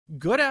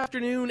Good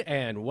afternoon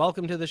and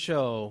welcome to the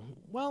show.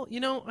 Well,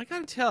 I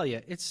gotta tell you,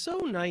 it's so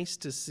nice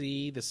to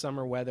see the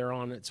summer weather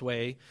on its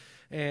way.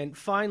 And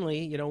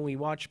finally, we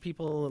watch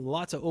people,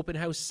 lots of open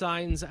house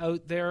signs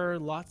out there,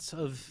 lots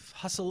of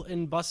hustle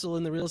and bustle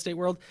in the real estate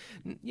world.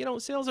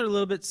 Sales are a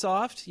little bit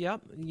soft.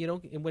 Yep.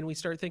 When we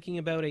start thinking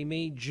about a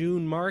May,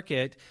 June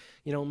market,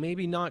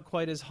 maybe not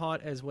quite as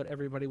hot as what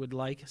everybody would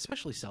like,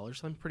 especially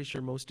sellers. I'm pretty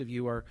sure most of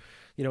you are,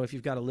 if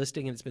you've got a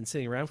listing and it's been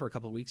sitting around for a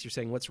couple of weeks, you're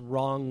saying, what's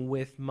wrong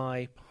with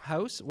my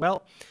house?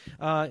 Well,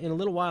 in a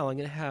little while, I'm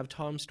going to have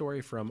Tom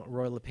Story from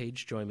Royal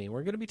LePage join me.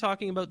 We're going to be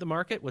talking about the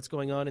market, what's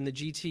going on in the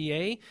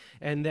GTA,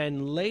 and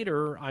then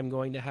later, I'm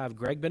going to have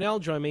Greg Bunnell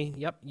join me.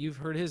 Yep, you've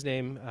heard his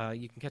name.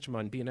 You can catch him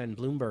on BNN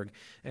Bloomberg.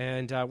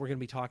 And we're going to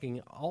be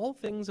talking all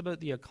things about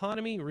the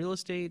economy, real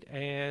estate,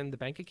 and the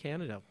Bank of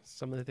Canada,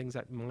 some of the things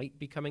that might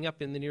be coming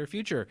up in the near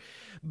future.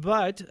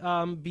 But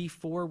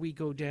before we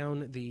go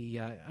down the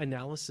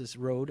analysis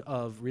road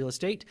of real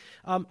estate,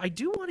 I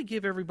do want to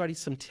give everybody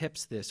some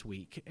tips this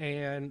week.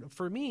 And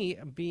for me,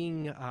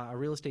 being a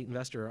real estate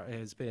investor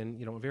has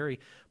been, a very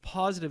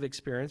positive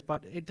experience,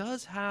 but it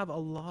does have a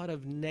lot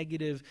of negative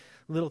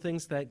little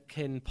things that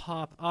can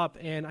pop up.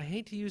 And I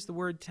hate to use the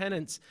word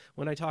tenants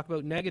when I talk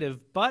about negative,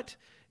 but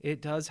it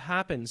does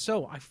happen.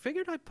 So I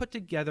figured I'd put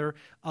together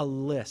a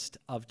list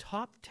of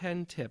top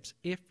 10 tips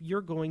if you're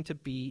going to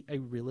be a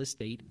real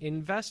estate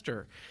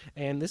investor.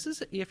 And this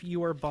is if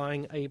you are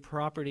buying a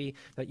property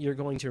that you're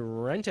going to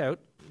rent out,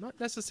 not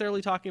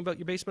necessarily talking about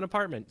your basement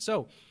apartment.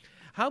 So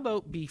how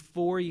about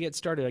before you get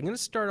started, I'm going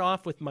to start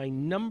off with my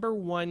number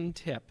one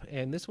tip.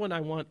 And this one I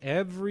want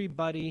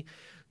everybody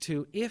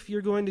to, if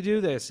you're going to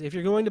do this, if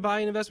you're going to buy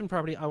an investment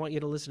property, I want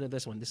you to listen to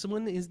this one. This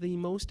one is the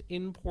most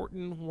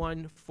important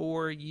one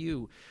for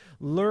you.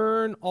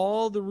 Learn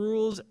all the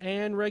rules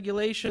and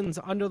regulations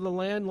under the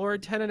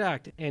Landlord-Tenant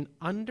Act and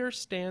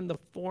understand the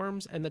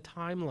forms and the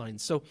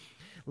timelines. So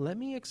let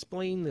me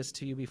explain this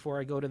to you before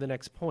I go to the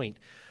next point.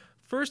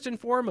 First and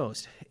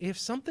foremost, if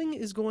something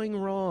is going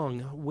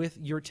wrong with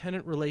your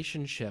tenant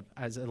relationship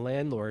as a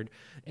landlord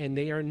and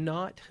they are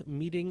not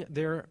meeting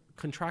their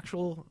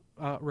contractual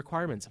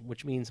requirements,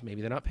 which means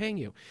maybe they're not paying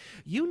you,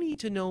 you need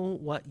to know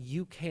what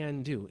you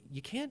can do. You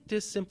can't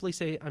just simply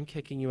say, I'm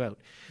kicking you out.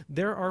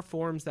 There are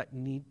forms that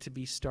need to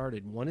be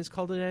started. One is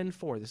called an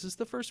N4. This is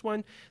the first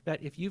one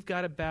that if you've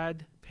got a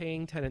bad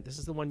paying tenant, this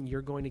is the one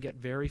you're going to get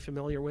very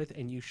familiar with,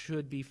 and you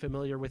should be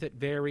familiar with it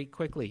very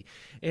quickly.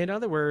 In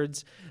other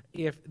words,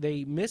 if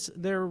they miss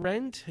their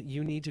rent,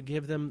 you need to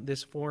give them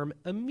this form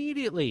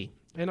immediately.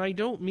 And I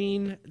don't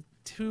mean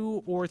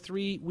 2 or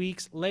 3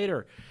 weeks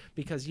later,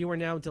 because you are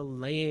now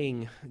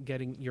delaying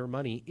getting your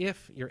money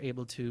if you're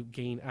able to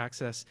gain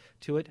access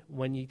to it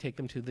when you take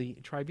them to the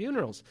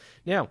tribunals.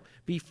 Now,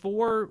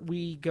 before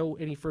we go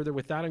any further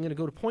with that, I'm going to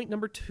go to point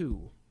number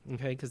 2.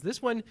 Okay, because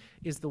this one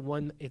is the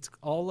one, it's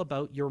all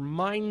about your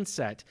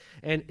mindset.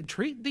 And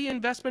treat the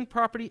investment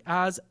property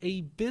as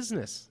a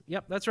business.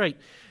 Yep, that's right.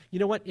 You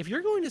know what? If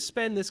you're going to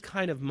spend this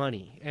kind of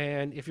money,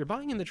 and if you're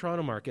buying in the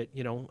Toronto market,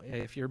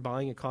 if you're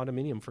buying a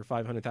condominium for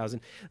 $500,000,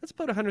 that's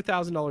about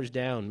 $100,000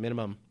 down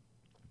minimum.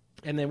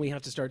 And then we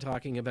have to start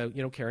talking about,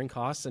 carrying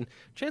costs. And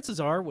chances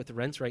are with the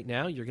rents right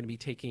now, you're going to be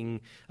taking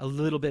a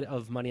little bit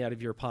of money out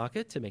of your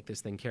pocket to make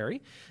this thing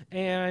carry.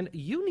 And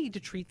you need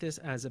to treat this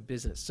as a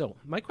business. So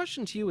my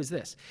question to you is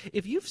this.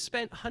 If you've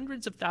spent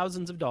hundreds of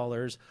thousands of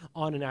dollars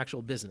on an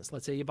actual business,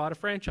 let's say you bought a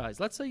franchise,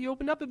 let's say you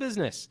opened up a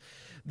business,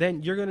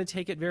 then you're going to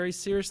take it very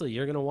seriously.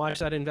 You're going to watch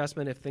that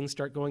investment. If things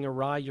start going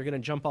awry, you're going to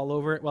jump all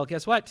over it. Well,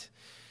 guess what?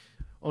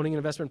 Owning an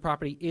investment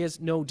property is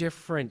no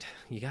different.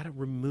 You got to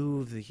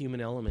remove the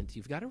human element.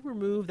 You've got to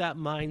remove that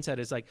mindset.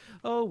 It's like,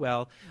 oh,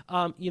 well,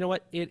 you know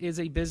what? It is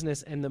a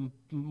business. And the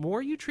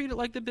more you treat it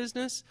like the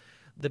business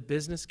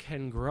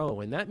can grow.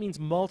 And that means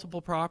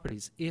multiple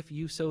properties if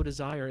you so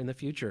desire in the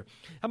future.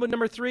 How about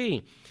number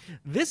 3?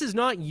 This is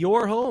not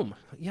your home.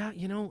 Yeah,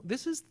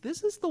 this is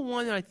the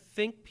one I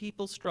think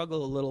people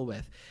struggle a little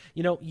with.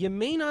 You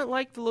may not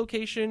like the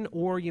location,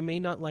 or you may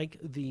not like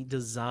the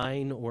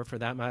design, or for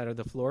that matter,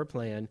 the floor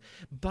plan,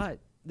 but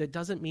that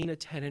doesn't mean a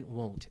tenant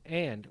won't.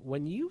 And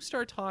when you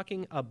start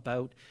talking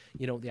about,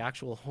 the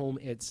actual home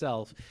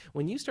itself,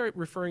 when you start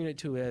referring it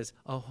to as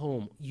a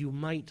home, you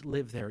might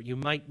live there, you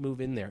might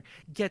move in there.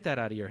 Get that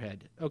out of your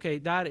head. Okay,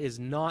 that is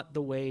not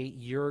the way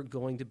you're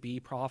going to be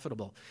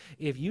profitable.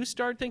 If you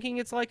start thinking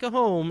it's like a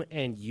home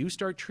and you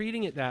start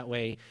treating it that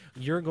way,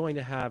 you're going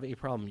to have a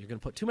problem. You're going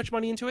to put too much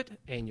money into it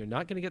and you're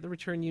not going to get the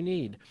return you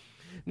need.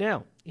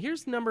 Now,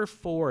 here's number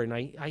 4, and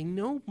I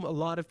know a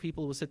lot of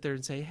people will sit there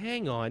and say,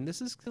 hang on,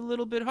 this is a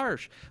little bit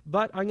harsh,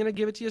 but I'm going to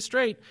give it to you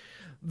straight.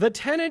 The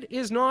tenant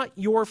is not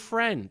your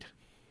friend,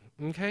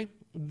 okay?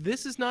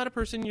 This is not a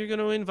person you're going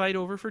to invite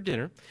over for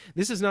dinner.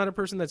 This is not a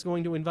person that's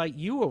going to invite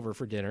you over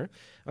for dinner,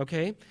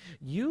 okay?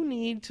 You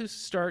need to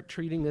start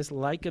treating this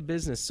like a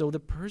business. So the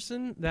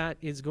person that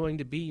is going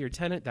to be your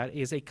tenant, that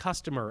is a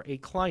customer, a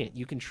client,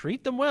 you can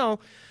treat them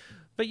well,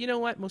 But you know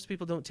what? Most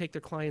people don't take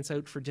their clients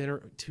out for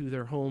dinner to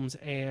their homes,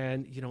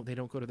 and they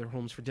don't go to their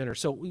homes for dinner.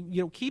 So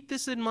keep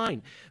this in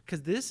mind,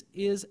 because this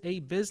is a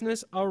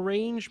business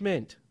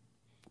arrangement.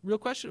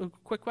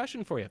 Quick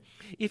question for you.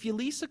 If you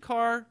lease a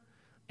car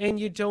and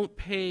you don't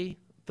pay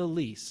the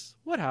lease,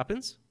 what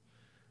happens?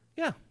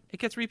 Yeah, it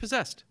gets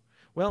repossessed.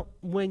 Well,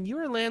 when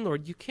you're a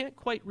landlord, you can't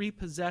quite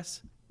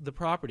repossess the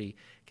property.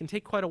 It can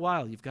take quite a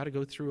while. You've got to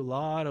go through a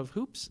lot of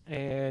hoops,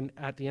 and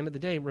at the end of the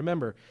day,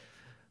 remember,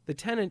 the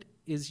tenant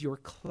is your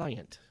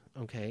client,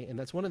 okay? And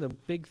that's one of the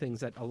big things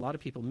that a lot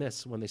of people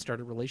miss when they start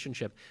a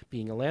relationship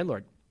being a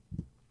landlord.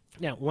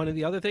 Now, one of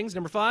the other things,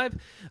 number 5,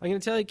 I'm going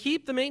to tell you,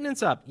 keep the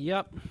maintenance up.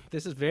 Yep,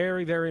 this is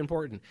very, very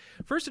important.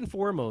 First and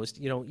foremost,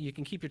 you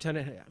can keep your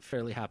tenant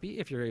fairly happy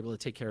if you're able to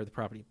take care of the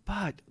property.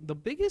 But the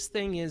biggest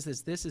thing is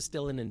this is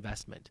still an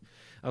investment,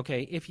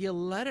 okay? If you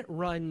let it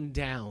run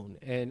down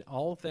and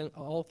all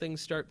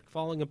things start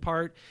falling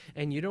apart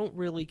and you don't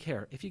really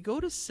care, if you go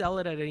to sell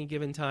it at any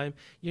given time,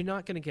 you're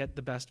not going to get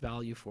the best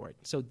value for it.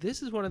 So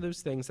this is one of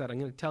those things that I'm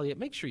going to tell you,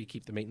 make sure you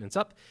keep the maintenance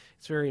up.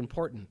 It's very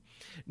important.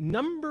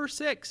 Number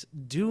 6,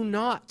 do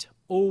not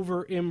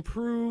over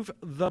improve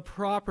the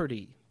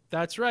property.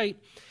 That's right.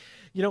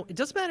 It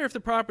doesn't matter if the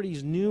property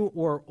is new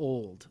or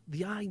old.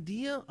 The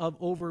idea of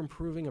over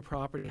improving a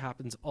property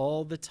happens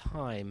all the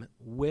time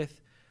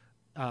with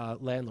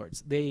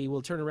landlords. They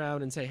will turn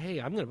around and say,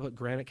 hey, I'm going to put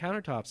granite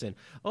countertops in.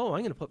 Oh, I'm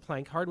going to put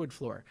plank hardwood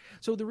floor.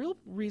 So the real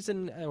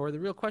reason, or the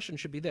real question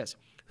should be this: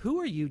 who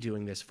are you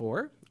doing this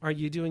for? Are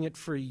you doing it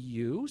for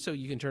you so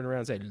you can turn around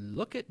and say,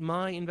 look at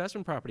my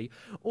investment property?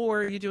 Or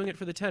are you doing it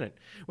for the tenant?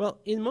 Well,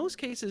 in most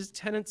cases,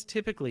 tenants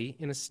typically,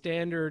 in a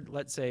standard,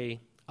 let's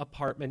say,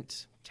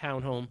 apartment,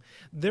 townhome,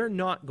 they're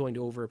not going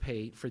to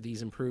overpay for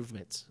these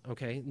improvements,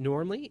 okay?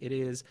 Normally,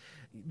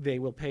 they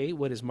will pay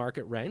what is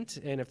market rent,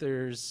 and if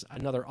there's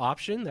another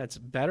option that's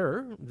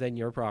better than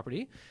your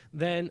property,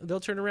 then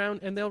they'll turn around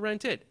and they'll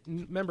rent it.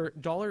 Remember,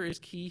 dollar is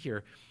key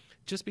here.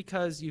 Just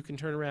because you can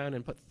turn around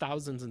and put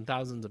thousands and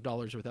thousands of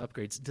dollars worth of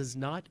upgrades does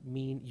not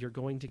mean you're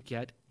going to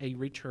get a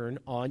return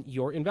on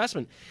your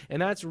investment.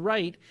 And that's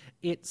right,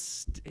 it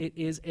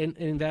is an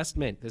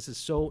investment. This is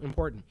so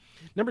important.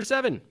 Number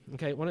 7,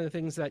 okay, one of the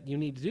things that you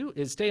need to do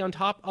is stay on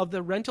top of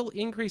the rental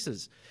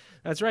increases.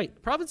 That's right.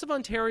 The province of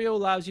Ontario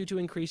allows you to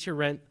increase your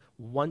rent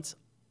once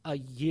a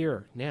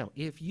year. Now,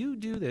 if you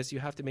do this, you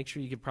have to make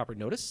sure you give proper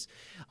notice.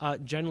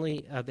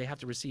 Generally, they have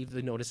to receive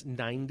the notice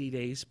 90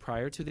 days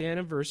prior to the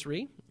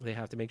anniversary. They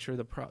have to make sure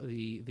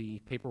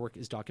the paperwork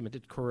is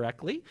documented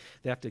correctly.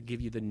 They have to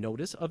give you the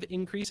notice of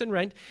increase in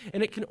rent,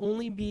 and it can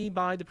only be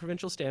by the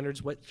provincial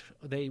standards what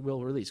they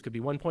will release. Could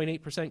be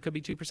 1.8%, could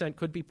be 2%,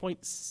 could be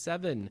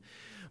 0.7%.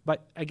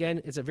 But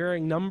again, it's a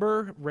varying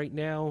number. Right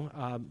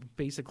now,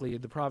 basically,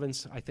 the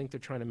province, I think they're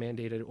trying to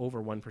mandate it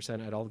over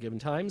 1% at all given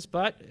times.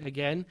 But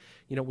again,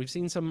 we've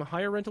seen some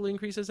higher rental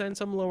increases and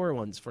some lower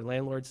ones. For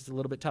landlords, it's a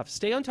little bit tough.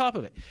 Stay on top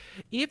of it.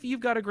 If you've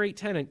got a great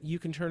tenant, you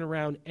can turn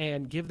around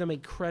and give them a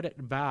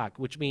credit back,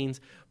 which means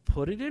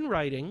put it in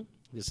writing.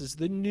 This is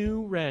the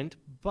new rent,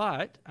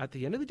 but at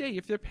the end of the day,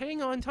 if they're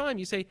paying on time,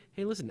 you say,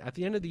 hey, listen, at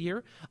the end of the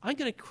year, I'm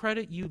going to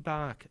credit you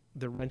back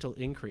the rental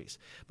increase.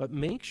 But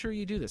make sure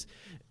you do this.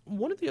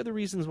 One of the other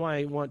reasons why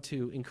I want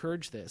to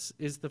encourage this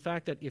is the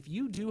fact that if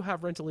you do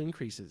have rental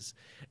increases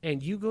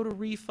and you go to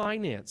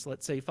refinance,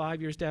 let's say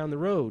 5 years down the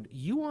road,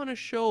 you want to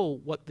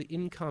show what the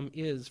income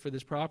is for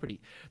this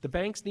property. The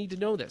banks need to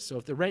know this. So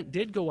if the rent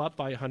did go up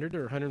by $100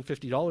 or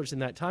 $150 in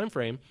that time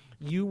frame,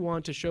 you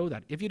want to show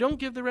that. If you don't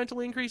give the rental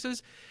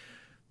increases,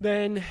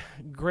 then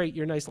great,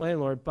 you're a nice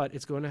landlord, but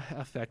it's going to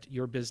affect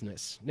your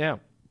business. Now,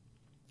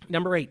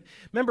 number 8,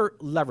 remember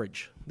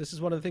leverage. This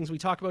is one of the things we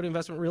talk about in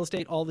investment real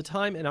estate all the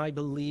time, and I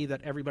believe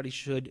that everybody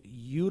should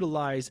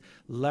utilize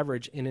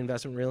leverage in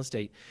investment real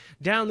estate.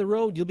 Down the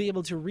road, you'll be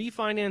able to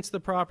refinance the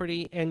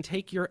property and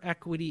take your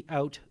equity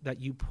out that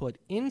you put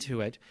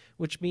into it,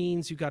 which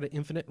means you got an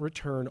infinite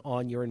return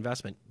on your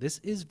investment. This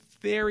is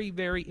very,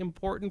 very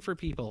important for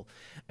people,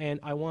 and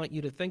I want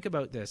you to think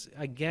about this.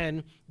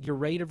 Again, your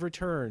rate of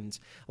returns.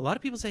 A lot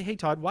of people say, hey,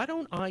 Todd, why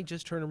don't I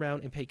just turn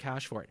around and pay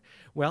cash for it?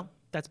 Well,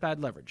 that's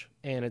bad leverage,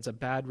 and it's a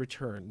bad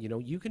return.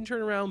 You can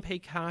turn around and pay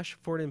cash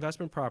for an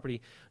investment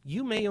property.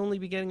 You may only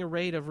be getting a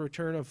rate of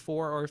return of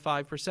 4 or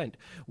 5%.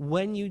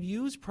 When you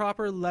use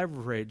proper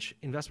leverage,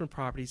 investment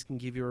properties can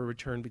give you a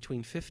return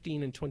between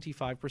 15 and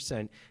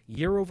 25%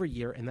 year over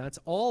year, and that's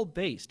all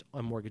based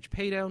on mortgage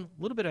paydown,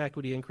 a little bit of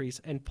equity increase,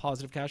 and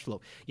positive cash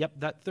flow. Yep,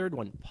 that third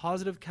one,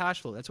 positive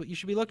cash flow. That's what you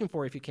should be looking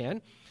for if you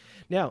can.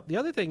 Now, the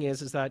other thing is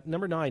that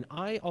number 9,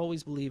 I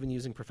always believe in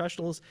using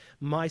professionals.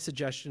 My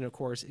suggestion, of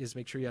course, is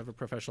make sure you have a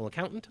professional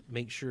accountant.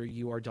 Make sure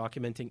you are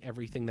documenting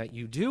everything that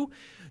you do.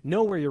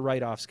 Know where your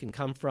write-offs can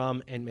come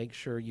from, and make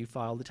sure you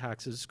file the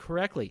taxes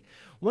correctly.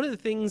 One of the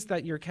things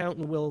that your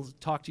accountant will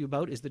talk to you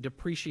about is the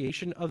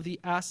depreciation of the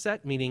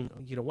asset, meaning,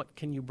 what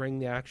can you bring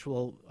the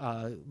actual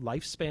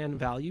lifespan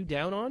value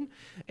down on?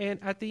 And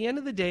at the end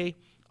of the day,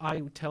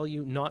 I tell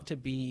you not to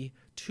be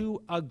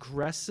too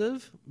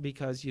aggressive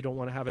because you don't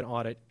want to have an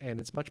audit, and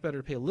it's much better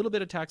to pay a little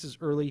bit of taxes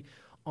early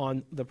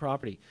on the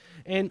property.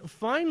 And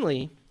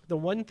finally, the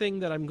one thing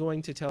that I'm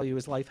going to tell you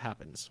is life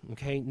happens.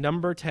 Okay,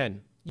 number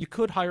 10, you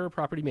could hire a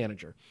property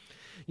manager.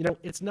 You know,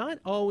 it's not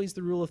always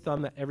the rule of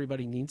thumb that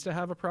everybody needs to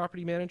have a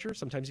property manager.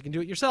 Sometimes you can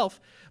do it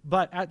yourself.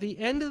 But at the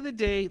end of the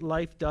day,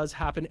 life does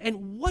happen.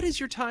 And what is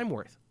your time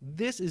worth?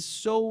 This is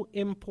so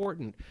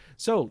important.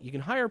 So you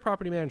can hire a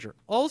property manager.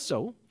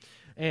 Also,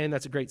 and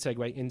that's a great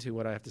segue into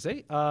what I have to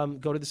say.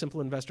 Go to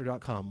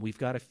thesimpleinvestor.com. We've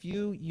got a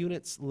few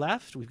units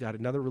left. We've got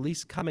another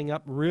release coming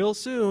up real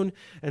soon,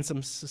 and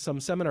some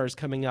seminars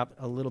coming up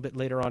a little bit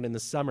later on in the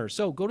summer.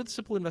 So go to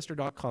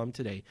thesimpleinvestor.com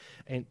today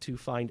and to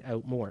find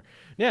out more.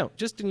 Now,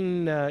 just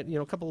in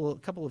a couple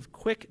of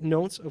quick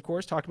notes, of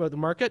course, talk about the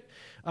market.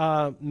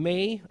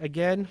 May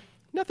again.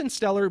 Nothing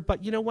stellar,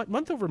 but you know what?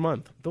 Month over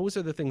month, those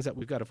are the things that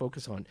we've got to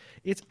focus on.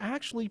 It's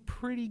actually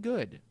pretty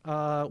good.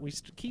 We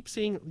keep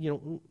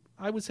seeing,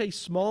 I would say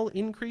small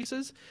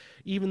increases,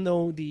 even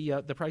though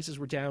the prices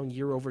were down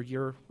year over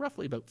year,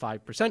 roughly about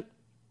 5%.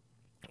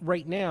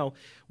 Right now,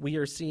 we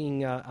are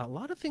seeing a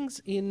lot of things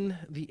in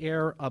the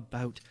air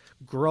about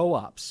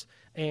grow-ups.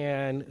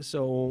 And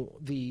so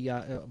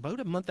about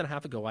a month and a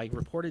half ago, I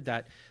reported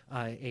that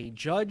a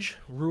judge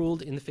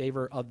ruled in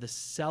favor of the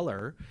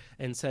seller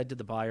and said to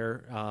the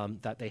buyer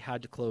that they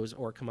had to close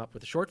or come up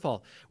with a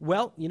shortfall.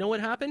 Well, you know what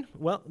happened?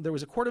 Well, there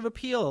was a court of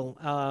appeal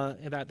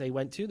that they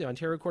went to, the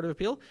Ontario Court of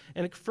Appeal,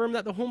 and it confirmed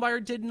that the home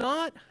buyer did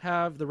not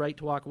have the right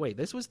to walk away.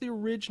 This was the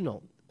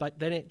original, but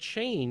then it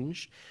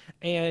changed,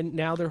 and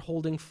now they're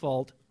holding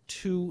fault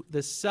to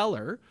the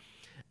seller.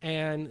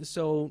 And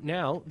so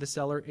now the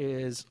seller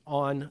is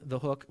on the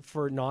hook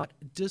for not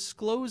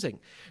disclosing.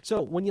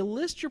 So when you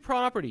list your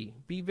property,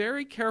 be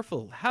very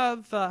careful.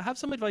 Have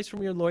some advice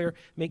from your lawyer.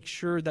 Make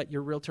sure that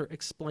your realtor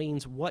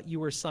explains what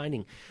you are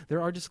signing.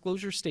 There are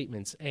disclosure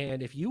statements,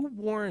 and if you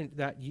warrant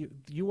that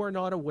you are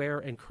not aware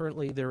and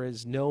currently there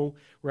is no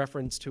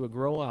reference to a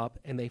grow up,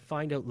 and they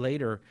find out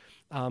later,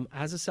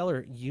 as a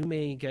seller, you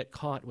may get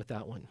caught with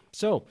that one.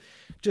 So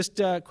just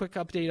a quick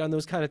update on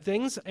those kind of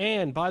things.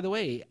 And by the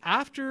way,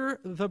 after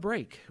the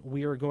break,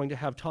 we are going to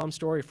have Tom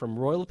Story from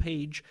Royal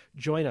LePage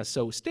join us.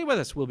 So stay with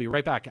us. We'll be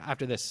right back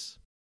after this.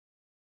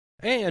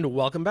 And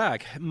welcome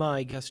back.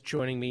 My guest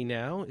joining me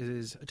now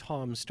is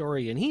Tom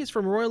Story, and he is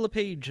from Royal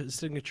LePage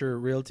Signature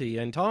Realty.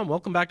 And Tom,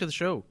 welcome back to the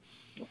show.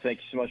 Well, thank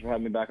you so much for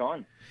having me back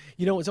on.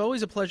 You know, it's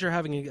always a pleasure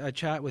having a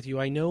chat with you.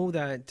 I know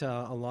that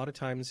a lot of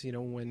times,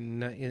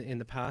 when in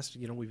the past,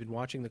 we've been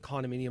watching the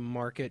condominium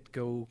market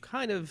go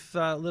kind of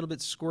a little bit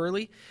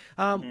squirrely.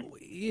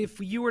 If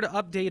you were to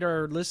update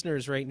our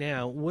listeners right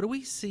now, what are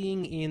we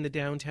seeing in the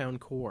downtown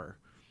core?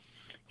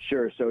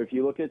 Sure. So if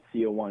you look at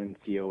CO1 and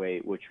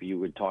CO8, which you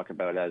would talk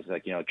about as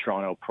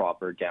Toronto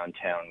proper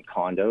downtown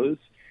condos,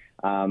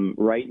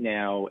 right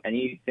now,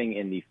 anything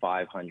in the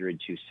 $500,000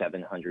 to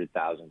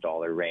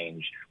 $700,000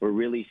 range, we're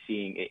really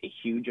seeing a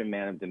huge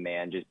amount of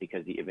demand just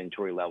because the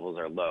inventory levels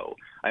are low.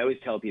 I always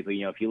tell people,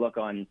 if you look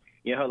on,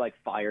 how like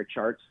fire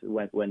charts,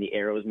 when the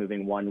arrow is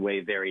moving one way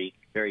very,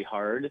 very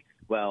hard,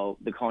 well,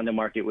 the condo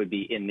market would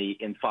be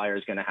in fire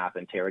is going to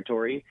happen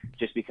territory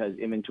just because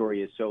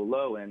inventory is so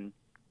low. And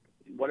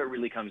what it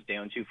really comes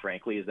down to,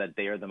 frankly, is that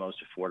they are the most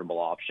affordable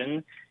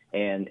option.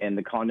 And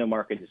the condo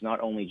market is not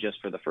only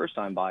just for the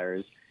first-time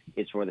buyers,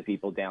 it's for the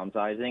people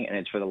downsizing, and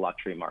it's for the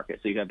luxury market.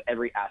 So you have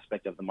every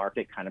aspect of the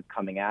market kind of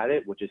coming at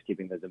it, which is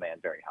keeping the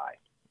demand very high.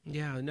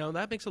 Yeah, no,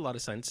 that makes a lot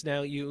of sense.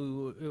 Now,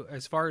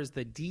 as far as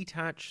the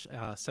detached,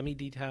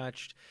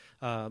 semi-detached,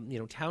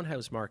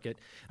 townhouse market,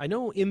 I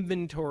know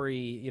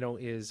inventory,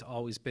 is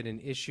always been an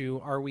issue.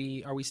 Are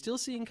we still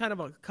seeing kind of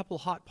a couple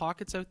hot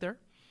pockets out there?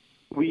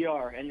 We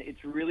are, and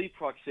it's really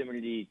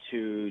proximity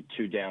to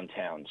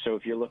downtown. So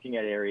if you're looking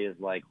at areas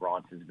like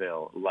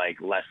Roncesvalles, like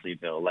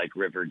Leslieville, like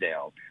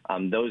Riverdale,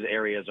 those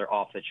areas are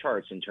off the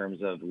charts in terms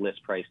of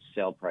list price to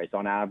sale price.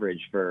 On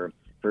average for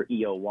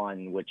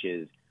EO1, which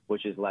is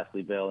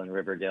Leslieville and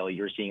Riverdale,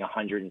 you're seeing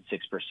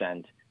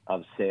 106%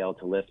 of sale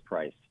to list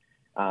price.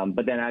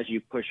 But then as you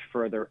push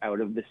further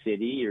out of the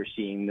city, you're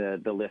seeing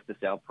the list to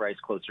sale price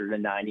closer to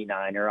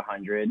 99 or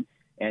 100.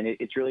 And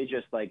it's really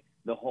just like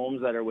the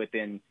homes that are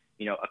within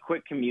a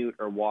quick commute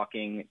or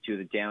walking to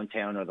the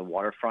downtown or the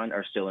waterfront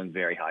are still in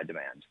very high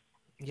demand.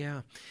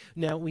 Yeah.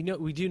 Now, we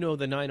do know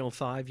the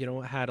 905,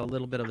 had a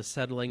little bit of a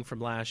settling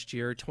from last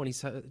year.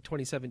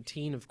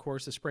 2017, of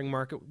course, the spring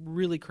market,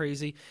 really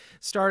crazy.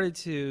 Started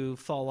to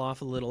fall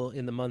off a little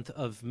in the month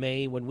of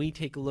May. When we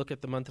take a look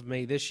at the month of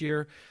May this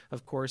year,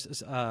 of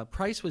course,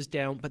 price was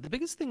down. But the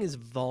biggest thing is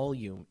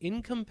volume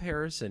in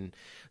comparison.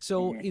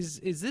 So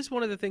is this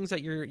one of the things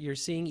that you're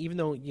seeing, even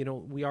though,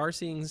 we are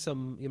seeing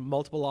some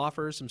multiple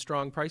offers, some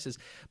strong prices,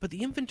 but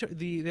the inventory,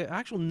 the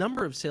actual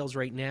number of sales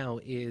right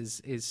now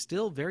is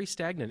still very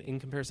stagnant in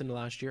comparison to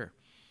last year?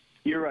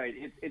 You're right.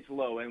 It's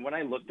low. And when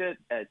I looked at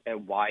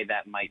why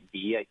that might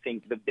be, I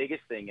think the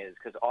biggest thing is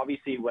because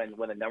obviously when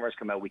the numbers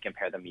come out, we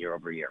compare them year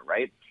over year,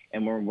 right?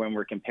 And when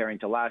we're comparing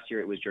to last year,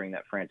 it was during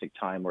that frantic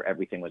time where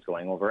everything was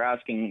going over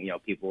asking.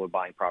 People were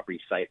buying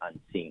property sight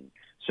unseen.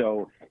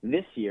 So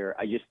this year,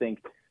 I just think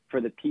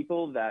for the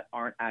people that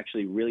aren't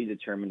actually really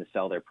determined to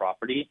sell their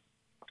property,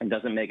 it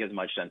doesn't make as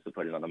much sense to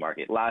put it on the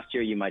market. Last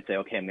year, you might say,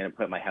 okay, I'm going to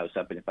put my house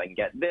up, and if I can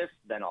get this,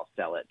 then I'll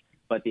sell it.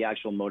 But the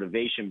actual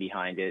motivation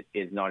behind it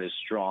is not as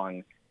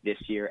strong this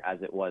year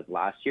as it was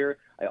last year.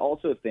 I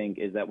also think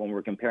is that when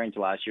we're comparing to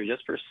last year,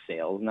 just for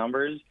sales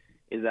numbers,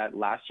 is that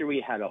last year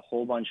we had a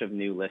whole bunch of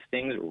new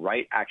listings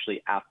right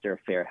actually after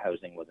fair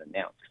housing was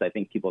announced, because I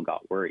think people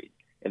got worried.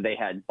 If they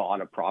had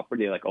bought a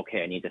property, they're like,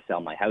 okay, I need to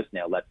sell my house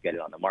now, let's get it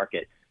on the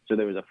market. So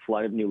there was a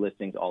flood of new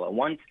listings all at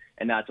once,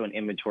 and that's when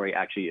inventory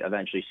actually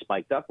eventually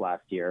spiked up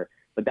last year.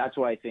 But that's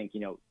why I think,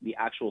 the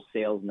actual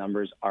sales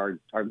numbers are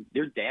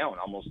they're down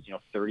almost,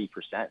 30%.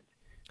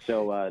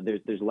 So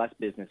there's less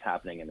business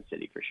happening in the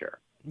city for sure.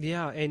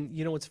 Yeah, and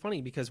it's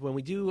funny because when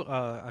we do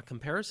a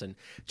comparison,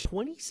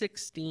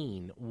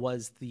 2016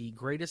 was the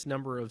greatest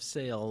number of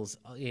sales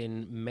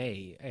in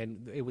May,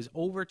 and it was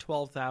over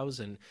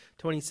 12,000.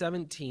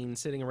 2017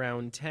 sitting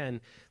around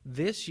 10.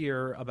 This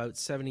year about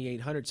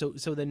 7,800.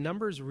 So the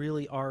numbers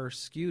really are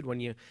skewed when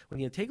you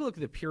take a look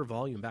at the pure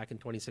volume back in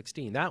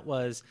 2016. That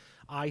was,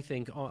 I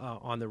think,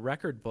 on the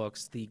record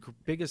books, the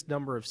biggest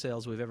number of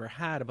sales we've ever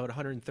had, about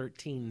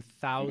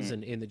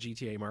 113,000 in the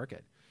GTA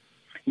market.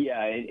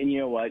 Yeah, and you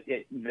know what?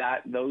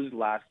 Those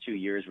last 2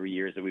 years were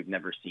years that we've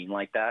never seen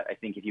like that. I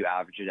think if you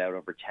average it out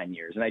over 10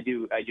 years, and I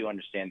do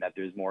understand that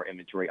there's more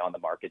inventory on the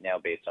market now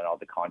based on all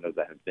the condos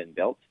that have been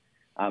built.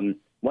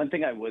 One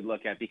thing I would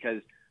look at,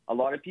 because a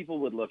lot of people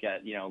would look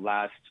at,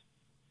 last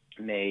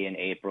May and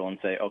April and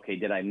say, okay,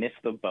 did I miss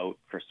the boat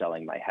for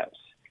selling my house?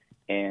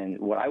 And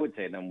what I would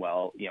say to them,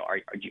 well,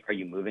 are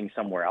you moving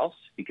somewhere else?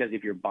 Because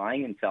if you're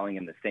buying and selling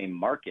in the same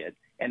market,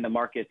 and the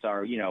markets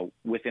are,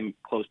 within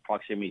close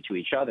proximity to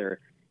each other,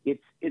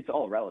 it's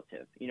all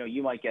relative.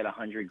 You might get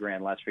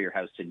 $100,000 less for your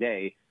house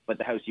today, but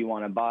the house you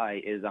want to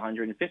buy is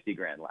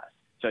 $150,000 less.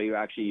 So you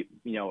actually,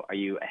 are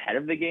you ahead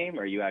of the game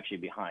or are you actually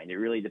behind? It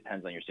really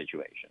depends on your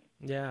situation.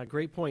 Yeah,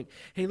 great point.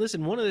 Hey,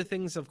 listen, one of the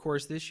things, of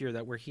course, this year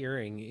that we're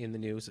hearing in the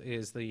news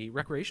is the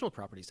recreational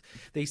properties.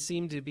 They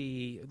seem to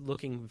be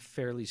looking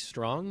fairly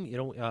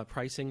strong.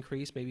 Price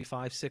increase, maybe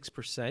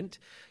 5-6%.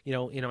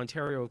 In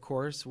Ontario, of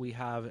course, we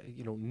have,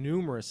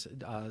 numerous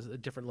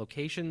different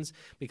locations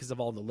because of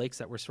all the lakes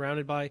that we're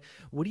surrounded by.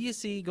 What do you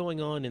see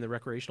going on in the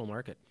recreational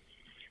market?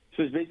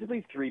 So there's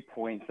basically 3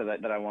 points that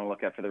I want to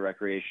look at for the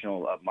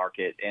recreational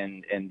market,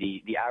 and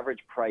the average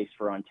price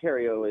for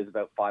Ontario is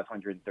about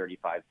 $535,000.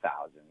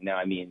 Now,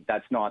 I mean,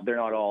 they're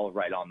not all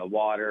right on the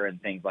water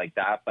and things like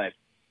that, but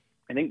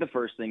I think the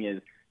first thing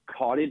is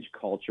cottage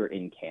culture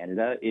in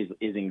Canada is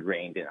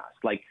ingrained in us.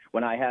 Like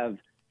when I have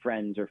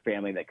friends or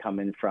family that come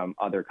in from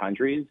other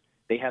countries,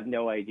 they have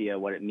no idea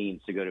what it means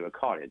to go to a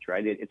cottage,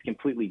 right? It's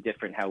completely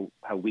different how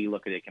we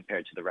look at it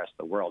compared to the rest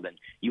of the world, and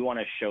you want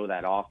to show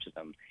that off to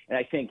them. And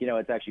I think,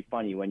 it's actually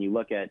funny when you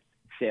look at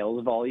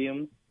sales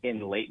volume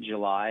in late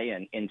July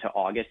and into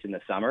August in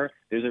the summer,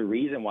 there's a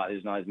reason why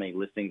there's not as many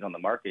listings on the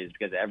market, is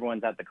because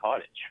everyone's at the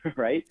cottage,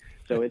 right?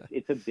 So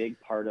it's a big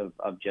part of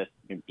just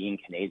being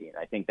Canadian.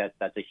 I think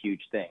that's a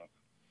huge thing.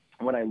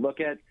 When I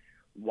look at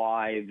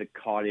why the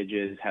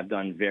cottages have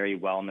done very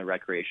well in the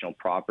recreational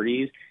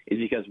properties is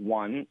because,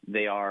 one,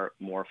 they are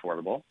more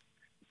affordable.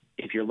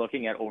 If you're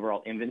looking at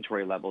overall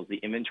inventory levels, the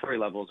inventory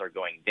levels are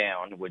going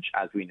down, which,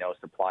 as we know,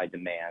 supply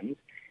demands.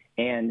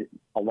 And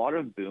a lot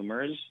of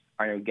boomers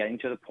are getting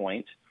to the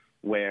point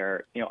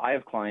where, I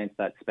have clients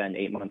that spend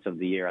 8 months of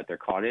the year at their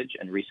cottage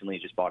and recently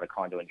just bought a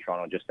condo in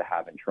Toronto just to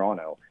have in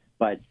Toronto.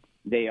 But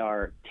they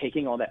are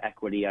taking all the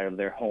equity out of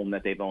their home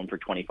that they've owned for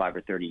 25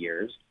 or 30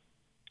 years.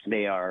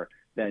 They are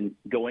then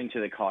going to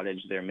the cottage,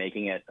 they're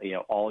making it,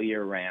 all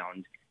year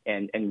round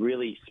and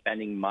really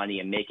spending money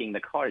and making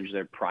the cottage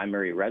their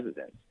primary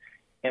residence.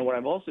 And what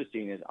I've also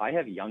seen is I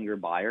have younger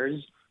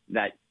buyers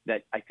that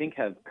I think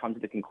have come to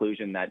the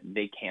conclusion that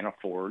they can't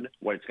afford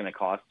what it's going to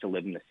cost to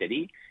live in the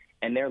city.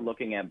 And they're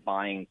looking at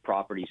buying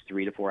properties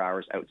 3 to 4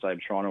 hours outside of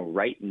Toronto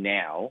right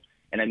now.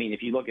 And I mean,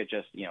 if you look at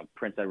just,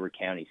 Prince Edward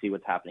County, see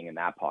what's happening in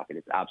that pocket.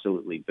 It's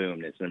absolutely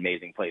boomed. It's an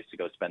amazing place to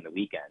go spend the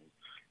weekend.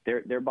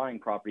 They're buying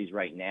properties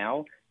right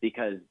now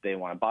because they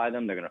want to buy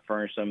them. They're going to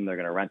furnish them. They're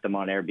going to rent them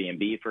on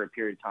Airbnb for a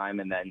period of time.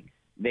 And then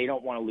they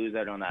don't want to lose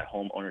out on that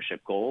home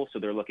ownership goal. So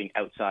they're looking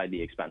outside the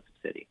expensive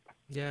city.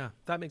 Yeah,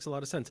 that makes a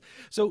lot of sense.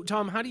 So,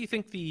 Tom, how do you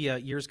think the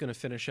year's going to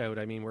finish out?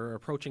 I mean, we're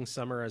approaching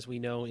summer, as we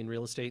know, in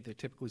real estate. That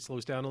typically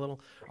slows down a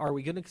little. Are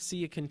we going to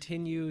see a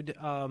continued,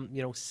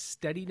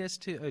 steadiness?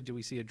 Do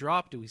we see a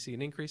drop? Do we see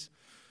an increase?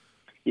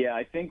 Yeah,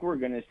 I think we're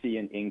going to see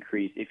an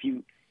increase. If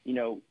you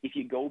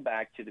go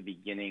back to the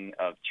beginning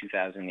of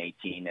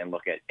 2018 and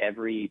look at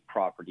every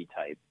property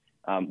type,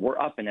 we're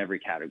up in every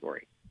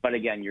category. But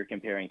again, you're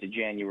comparing to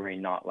January,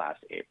 not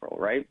last April,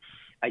 right?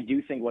 I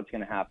do think what's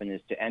going to happen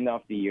is to end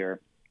off the year,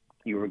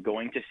 you are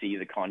going to see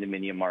the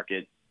condominium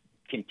market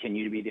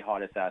continue to be the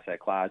hottest asset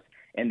class,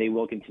 and they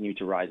will continue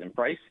to rise in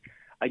price.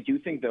 I do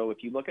think, though, if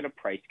you look at a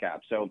price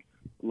cap, so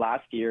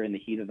last year in the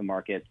heat of the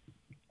market,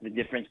 the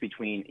difference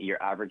between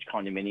your average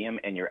condominium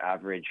and your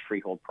average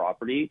freehold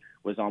property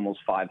was almost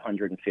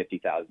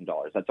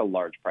 $550,000. That's a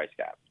large price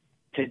gap.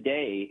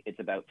 Today, it's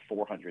about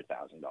 $400,000.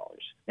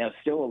 Now,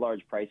 still a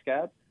large price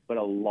gap, but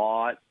a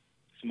lot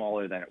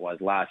smaller than it was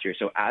last year.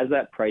 So as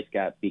that price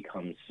gap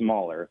becomes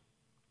smaller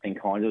and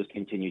condos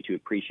continue to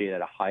appreciate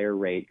at a higher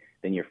rate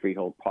than your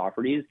freehold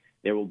properties,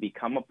 there will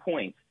become a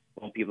point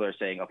when people are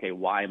saying, okay,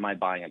 why am I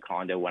buying a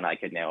condo when I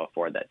could now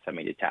afford that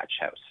semi-detached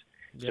house?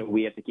 Yep. So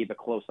we have to keep a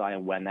close eye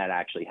on when that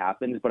actually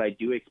happens. But I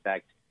do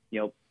expect,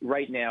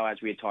 right now, as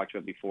we had talked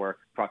about before,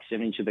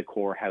 proximity to the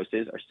core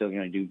houses are still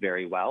going to do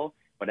very well.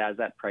 But as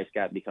that price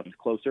gap becomes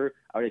closer,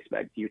 I would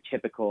expect your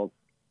typical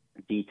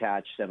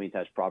detached,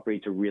 semi-detached property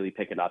to really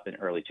pick it up in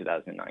early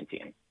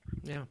 2019.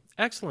 Yeah,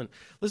 excellent.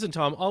 Listen,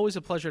 Tom, always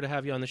a pleasure to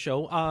have you on the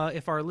show.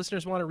 If our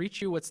listeners want to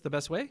reach you, what's the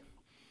best way?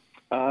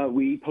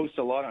 We post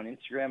a lot on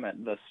Instagram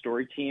at The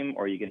Story Team,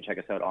 or you can check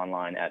us out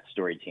online at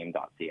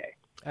storyteam.ca.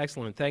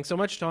 Excellent. Thanks so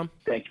much, Tom.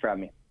 Thanks for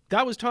having me.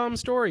 That was Tom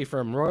Story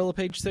from Royal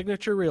LePage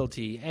Signature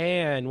Realty.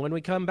 And when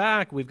we come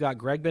back, we've got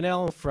Greg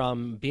Bunnell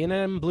from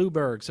B&M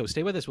Bloomberg. So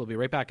stay with us. We'll be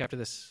right back after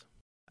this.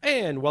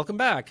 And welcome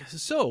back.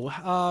 So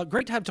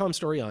great to have Tom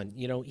Story on.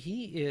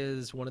 He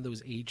is one of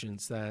those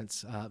agents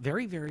that's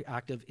very, very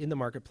active in the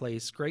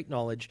marketplace, great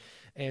knowledge,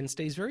 and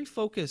stays very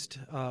focused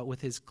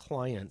with his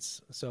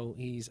clients. So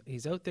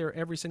he's out there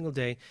every single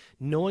day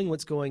knowing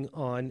what's going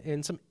on,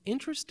 and some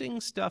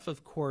interesting stuff,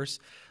 of course,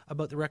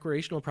 about the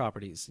recreational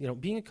properties.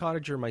 Being a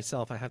cottager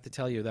myself, I have to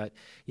tell you that,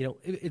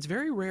 it's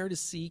very rare to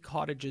see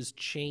cottages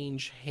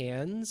change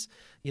hands.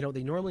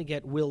 They normally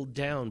get willed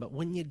down, but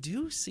when you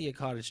do see a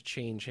cottage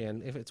change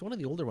hand, if it's one of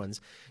the older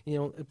ones,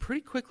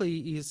 pretty quickly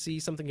you see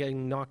something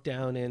getting knocked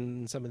down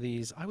in some of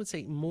these, I would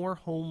say, more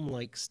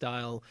home-like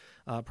style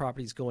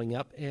properties going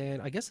up.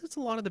 And I guess it's a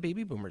lot of the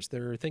baby boomers.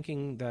 They're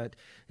thinking that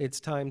it's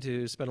time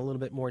to spend a little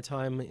bit more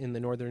time in the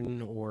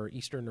northern or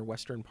eastern or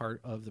western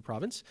part of the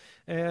province.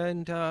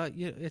 And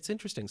it's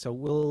interesting. So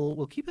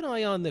we'll keep an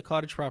eye on the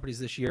cottage properties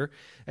this year.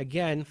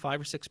 Again,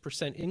 5 or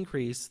 6%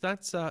 increase.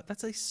 That's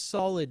a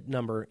solid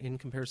number in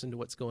comparison to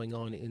what's going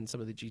on in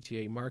some of the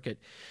GTA market.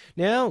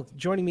 Now,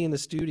 joining me in the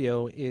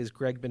studio is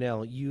Greg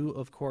Bunnell. You,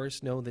 of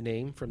course, know the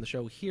name from the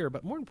show here,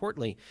 but more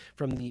importantly,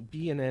 from the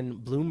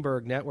B&N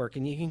Bloomberg Network.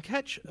 And you can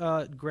catch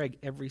Greg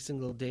every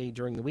single day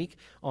during the week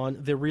on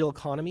The Real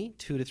Economy,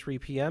 2 to 3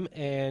 p.m.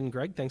 And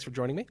Greg, thanks for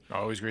joining me.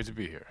 Always great to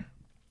be here.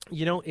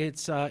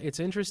 It's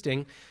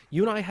interesting.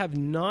 You and I have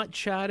not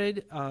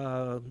chatted,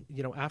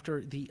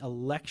 after the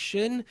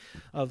election.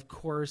 Of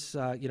course,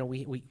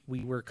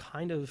 we were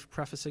kind of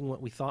prefacing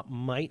what we thought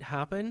might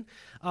happen.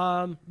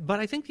 But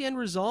I think the end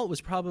result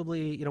was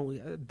probably,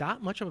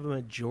 that much of a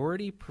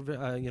majority,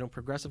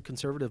 progressive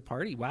conservative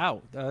party.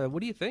 Wow.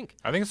 What do you think?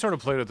 I think it sort of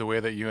played out the way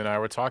that you and I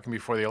were talking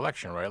before the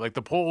election, right? Like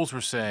the polls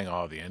were saying,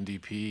 the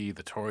NDP,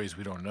 the Tories,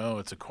 we don't know.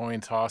 It's a coin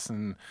toss.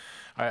 And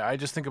I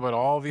just think about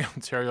all the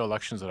Ontario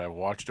elections that I've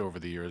watched over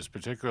the years,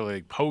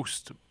 particularly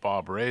post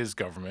Bob Rae's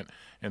government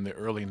in the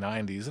early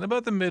 90s. And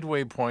about the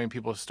midway point,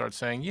 people start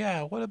saying,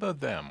 yeah, what about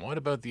them? What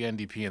about the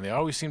NDP? And they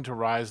always seem to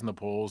rise in the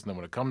polls. And then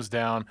when it comes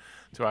down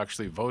to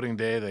actually voting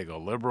day, they go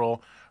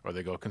Liberal or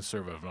they go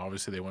Conservative. And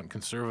obviously they went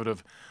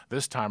Conservative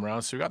this time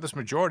around. So we got this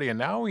majority. And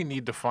now we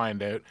need to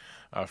find out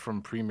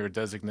from Premier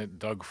Designate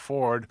Doug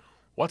Ford,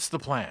 what's the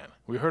plan?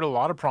 We heard a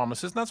lot of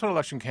promises, and that's what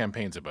election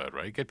campaign's about,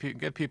 right?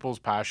 Get people's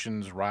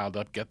passions riled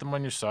up, get them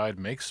on your side,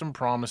 make some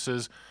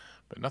promises,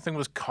 but nothing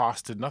was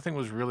costed. Nothing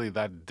was really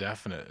that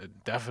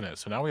definite.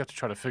 So now we have to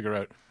try to figure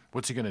out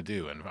what's he going to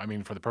do. And I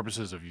mean, for the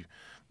purposes of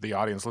the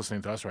audience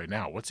listening to us right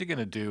now, what's he going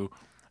to do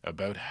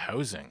about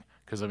housing?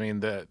 Because I mean,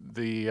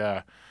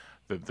 the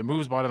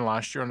moves brought in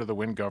last year under the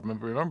Wynne government.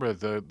 But remember,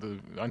 the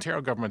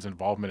Ontario government's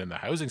involvement in the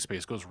housing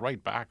space goes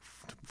right back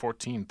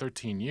 14,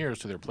 13 years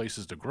to their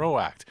Places to Grow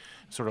Act,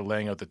 sort of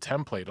laying out the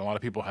template. A lot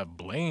of people have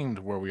blamed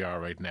where we are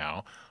right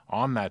now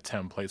on that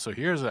template. So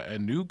here's a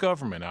new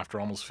government after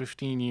almost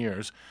 15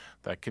 years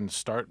that can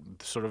start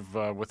sort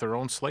of with their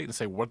own slate and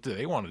say, what do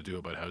they want to do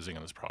about housing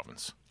in this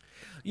province?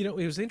 It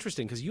was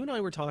interesting because you and I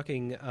were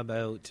talking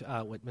about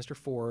what Mr.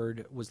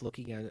 Ford was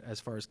looking at as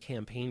far as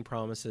campaign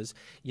promises.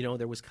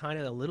 There was kind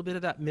of a little bit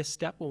of that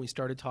misstep when we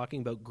started talking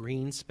about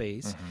green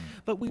space,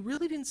 but we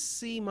really didn't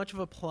see much of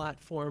a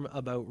platform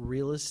about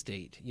real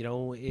estate.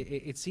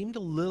 It seemed a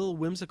little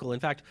whimsical. In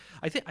fact,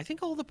 I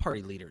think all the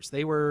party leaders,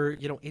 they were,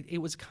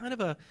 it was kind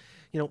of a,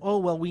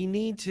 we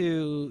need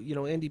to,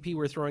 NDP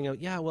were throwing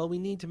out, we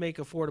need to make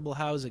affordable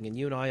housing. And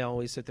you and I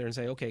always sit there and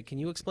say, okay, can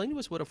you explain to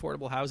us what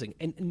affordable housing?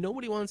 And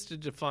nobody wants to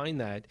define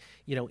that,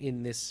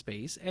 in this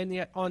space. And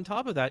yet on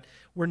top of that,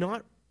 we're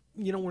not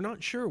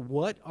sure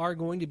what are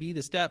going to be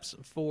the steps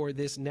for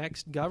this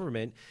next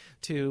government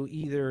to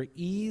either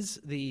ease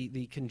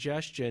the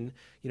congestion,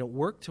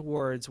 work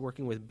towards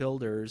working with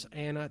builders.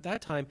 And at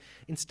that time,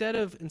 instead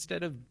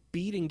of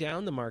beating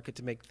down the market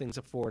to make things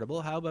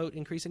affordable, how about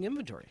increasing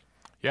inventory?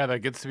 Yeah, that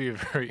gets to be a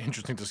very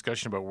interesting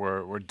discussion about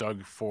where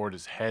Doug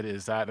Ford's head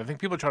is at. I think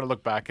people try to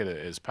look back at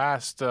his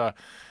past,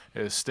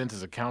 his stint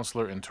as a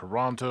councillor in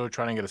Toronto,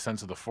 trying to get a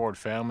sense of the Ford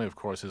family. Of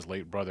course, his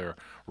late brother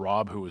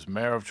Rob, who was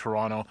mayor of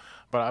Toronto.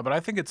 But I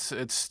think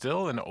it's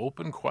still an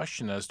open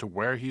question as to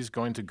where he's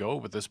going to go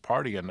with this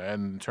party, and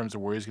in terms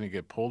of where he's going to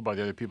get pulled by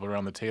the other people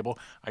around the table.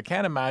 I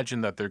can't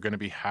imagine that they're going to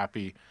be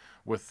happy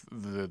with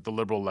the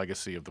liberal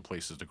legacy of the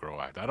Places to Grow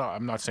Act.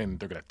 I'm not saying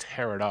they're going to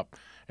tear it up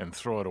and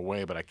throw it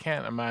away, but I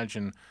can't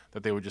imagine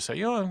that they would just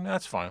say,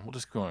 that's fine, we'll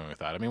just go in with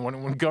that. I mean,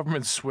 when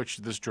governments switch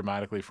this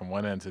dramatically from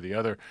one end to the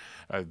other,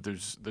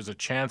 there's a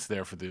chance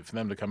there for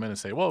them to come in and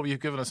say, well,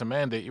 you've given us a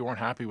mandate, you weren't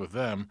happy with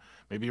them,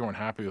 maybe you weren't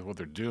happy with what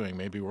they're doing,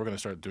 maybe we're going to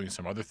start doing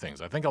some other things.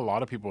 I think a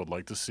lot of people would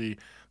like to see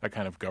that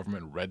kind of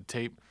government red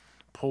tape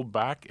pulled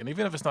back. And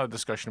even if it's not a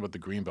discussion about the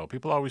Greenbelt,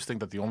 people always think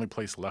that the only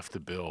place left to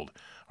build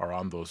are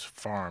on those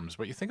farms.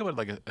 But you think about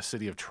like a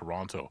city of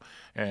Toronto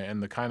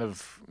and the kind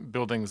of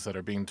buildings that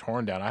are being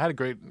torn down. I had a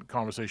great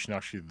conversation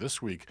actually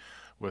this week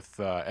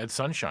with Ed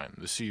Sunshine,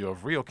 the CEO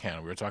of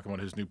RioCan. We were talking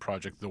about his new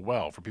project, The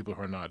Well. For people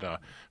who are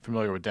not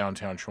familiar with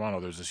downtown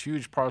Toronto, there's this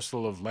huge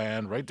parcel of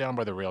land right down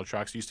by the rail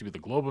tracks. It used to be the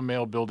Globe and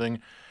Mail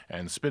building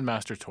and Spin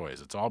Master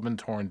Toys. It's all been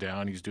torn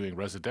down. He's doing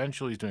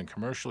residential, he's doing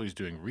commercial, he's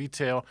doing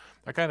retail,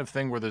 that kind of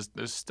thing where there's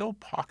still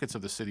pockets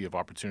of the city of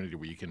opportunity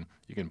where you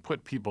can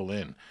put people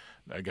in.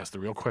 I guess the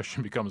real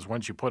question becomes,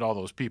 once you put all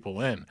those people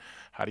in,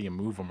 how do you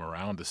move them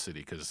around the city?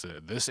 Because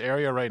this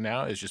area right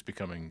now is just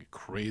becoming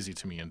crazy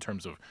to me in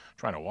terms of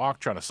trying to walk,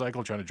 trying to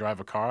cycle, trying to drive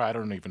a car. I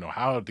don't even know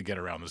how to get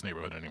around this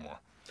neighborhood anymore.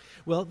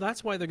 Well,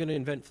 that's why they're going to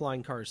invent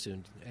flying cars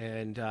soon.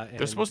 And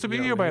they're supposed to be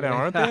here by now,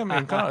 aren't they? I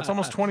mean, God, it's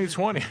almost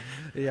 2020.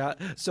 Yeah.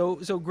 So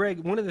Greg,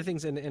 one of the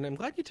things, and I'm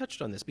glad you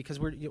touched on this, because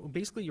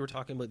basically you were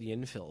talking about the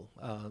infill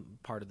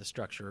part of the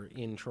structure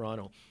in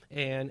Toronto.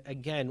 And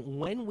again,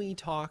 when we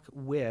talk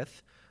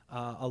with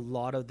a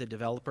lot of the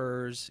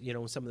developers,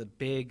 some of the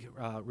big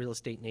real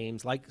estate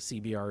names like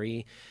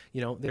CBRE,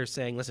 they're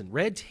saying, listen,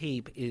 red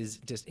tape is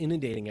just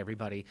inundating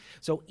everybody.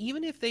 So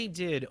even if they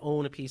did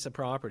own a piece of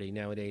property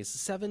nowadays,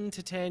 7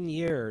 to 10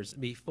 years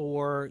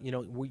before,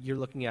 you're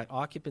looking at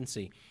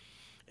occupancy.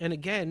 And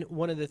again,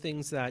 one of the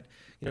things that,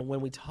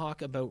 when we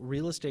talk about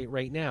real estate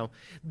right now,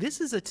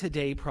 this is a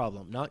today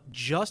problem, not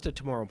just a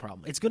tomorrow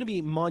problem. It's going to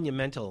be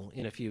monumental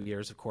in a few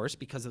years, of course,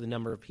 because of the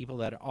number of people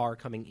that are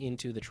coming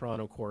into the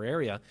Toronto core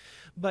area.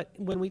 But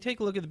when we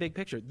take a look at the big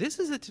picture, this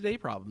is a today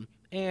problem.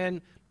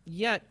 And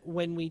yet,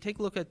 when we take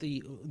a look at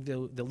the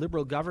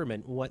Liberal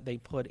government, what they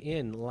put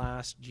in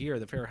last year,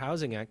 the Fair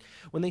Housing Act,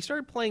 when they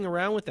started playing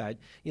around with that,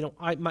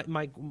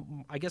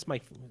 I guess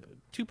my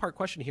two-part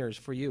question here is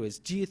for you is,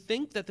 do you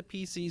think that the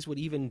PCs would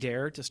even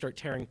dare to start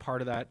tearing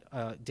part of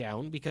that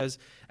down? Because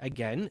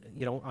again,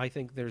 I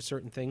think there's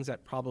certain things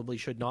that probably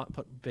should not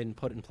been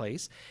put in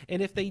place.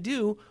 And if they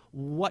do,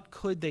 what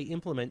could they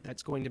implement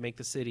that's going to make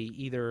the city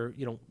either,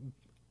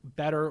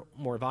 better,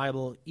 more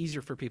viable,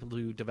 easier for people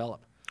to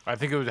develop? I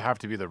think it would have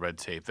to be the red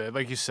tape.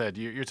 Like you said,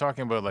 you're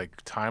talking about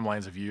like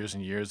timelines of years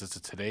and years. It's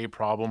a today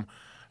problem.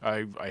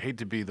 I hate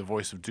to be the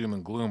voice of doom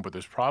and gloom, but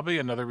there's probably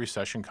another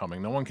recession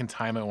coming. No one can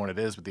time it when it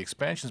is, but the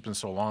expansion's been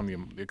so long,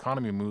 the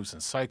economy moves in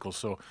cycles.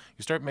 So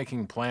you start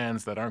making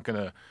plans that aren't going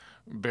to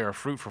bear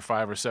fruit for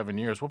 5 or 7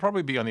 years. We'll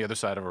probably be on the other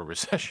side of a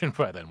recession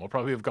by then. We'll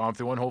probably have gone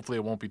through one. Hopefully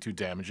it won't be too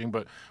damaging,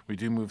 but we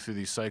do move through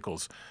these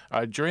cycles.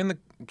 During the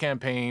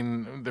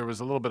campaign, there was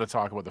a little bit of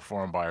talk about the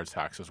foreign buyer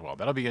tax as well.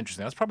 That'll be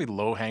interesting. That's probably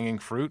low-hanging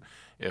fruit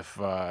if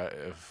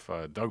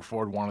Doug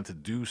Ford wanted to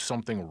do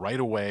something right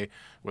away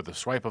with a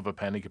swipe of a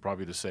pen. He could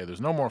probably just say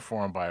there's no more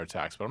foreign buyer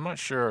tax, but I'm not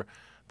sure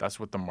that's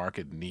what the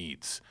market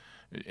needs.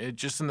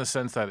 Just in the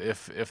sense that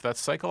if that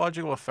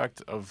psychological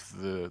effect of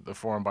the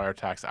foreign buyer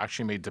tax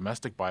actually made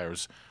domestic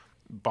buyers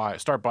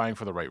start buying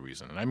for the right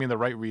reason. And I mean the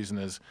right reason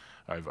is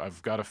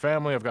I've got a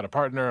family, I've got a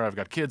partner, I've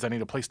got kids, I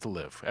need a place to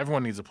live.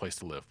 Everyone needs a place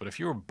to live. But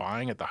if you were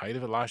buying at the height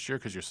of it last year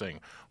because you're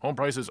saying home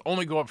prices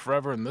only go up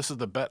forever and this is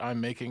the bet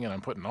I'm making and I'm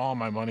putting all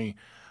my money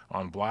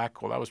on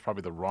black, well, that was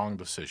probably the wrong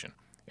decision.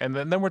 And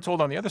then we're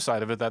told on the other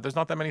side of it that there's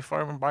not that many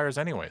foreign buyers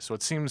anyway. So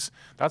it seems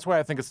that's why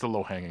I think it's the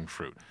low-hanging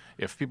fruit.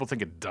 If people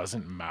think it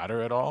doesn't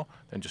matter at all,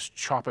 then just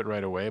chop it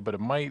right away. But it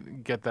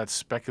might get that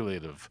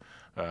speculative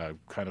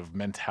kind of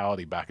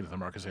mentality back into the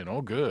market saying,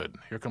 oh, good,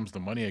 here comes the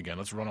money again.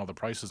 Let's run all the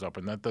prices up.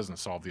 And that doesn't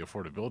solve the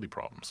affordability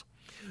problems.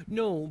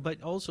 No,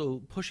 but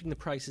also pushing the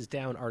prices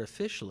down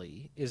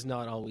artificially is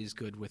not always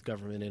good with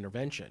government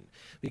intervention.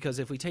 Because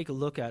if we take a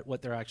look at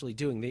what they're actually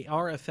doing, they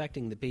are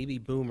affecting the baby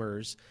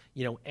boomers,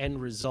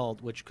 end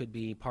result, which could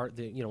be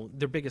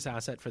their biggest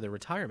asset for their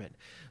retirement.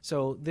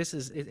 So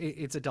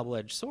it's a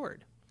double-edged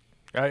sword.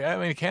 I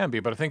mean, it can be,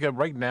 but I think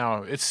right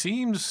now it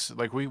seems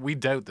like we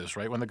doubt this,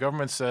 right? When the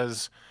government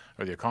says,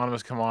 or the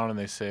economists come on and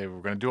they say,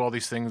 we're going to do all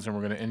these things and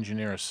we're going to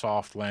engineer a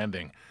soft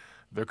landing,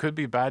 there could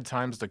be bad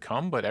times to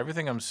come, but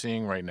everything I'm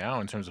seeing right now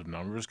in terms of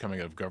numbers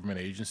coming out of government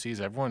agencies,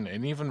 everyone,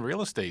 and even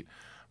real estate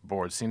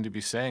boards seem to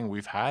be saying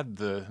we've had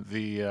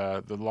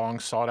the long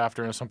sought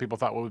after, and some people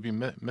thought what would be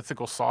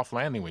mythical soft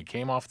landing. We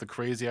came off the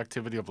crazy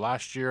activity of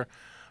last year.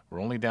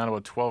 We're only down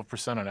about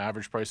 12% on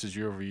average prices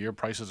year over year.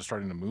 Prices are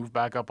starting to move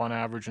back up on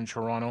average in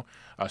Toronto.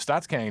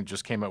 StatsCan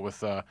just came out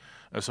with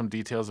some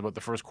details about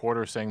the first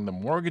quarter, saying the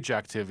mortgage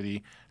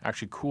activity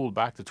actually cooled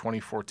back to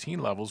 2014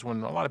 levels,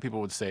 when a lot of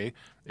people would say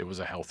it was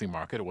a healthy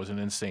market. It wasn't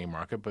an insane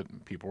market,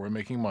 but people were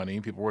making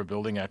money, people were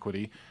building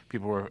equity,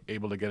 people were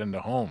able to get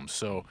into homes.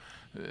 So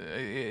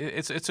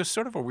it's a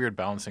sort of a weird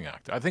balancing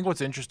act. I think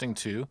what's interesting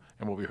too,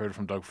 and what we heard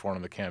from Doug Ford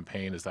on the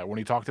campaign, is that when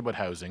he talked about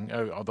housing,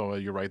 although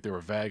you're right, they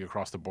were vague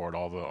across the board,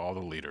 all the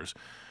leaders,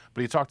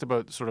 but he talked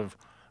about sort of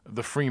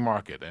the free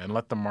market and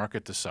let the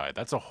market decide.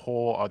 That's a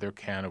whole other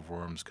can of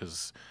worms,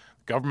 because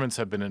governments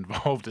have been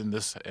involved in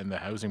the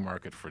housing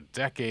market for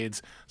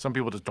decades. Some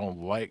people just don't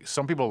like.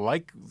 Some people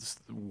like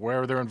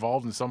where they're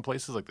involved in some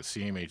places, like the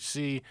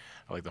CMHC,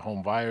 like the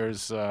home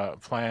buyers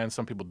plan.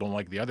 Some people don't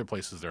like the other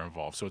places they're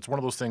involved. So it's one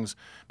of those things.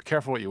 Be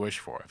careful what you wish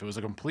for. If it was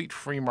a complete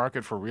free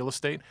market for real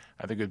estate,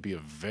 I think it would be a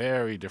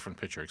very different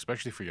picture,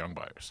 especially for young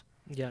buyers.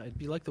 Yeah, it'd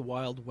be like the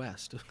Wild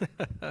West.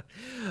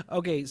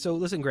 Okay, so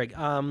listen, Greg,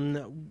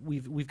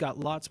 we've got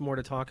lots more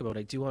to talk about.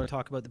 I do want to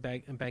talk about the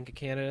Bank of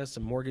Canada,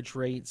 some mortgage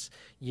rates,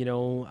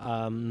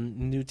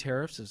 new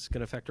tariffs. It's going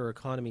to affect our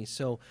economy.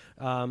 So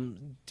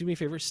do me a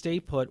favor, stay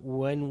put.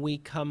 When we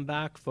come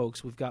back,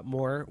 folks, we've got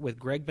more with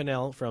Greg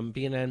Bunnell from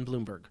BNN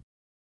Bloomberg.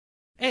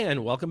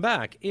 And welcome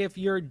back. If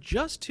you're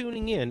just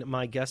tuning in,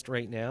 my guest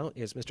right now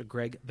is Mr.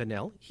 Greg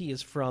Bunnell. He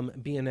is from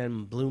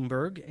BNN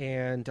Bloomberg,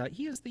 and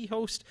he is the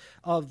host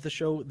of the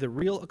show The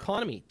Real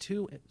Economy,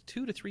 2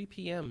 to 3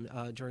 p.m.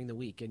 During the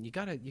week. And you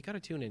gotta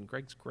tune in.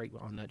 Greg's great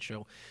on that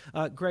show.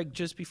 Greg,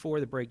 just before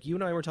the break, you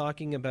and I were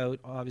talking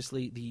about,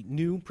 obviously, the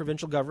new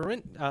provincial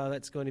government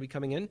that's going to be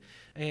coming in,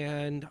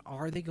 and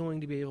are they going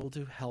to be able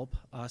to help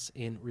us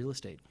in real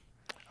estate?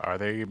 Are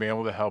they going to be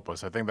able to help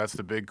us? I think that's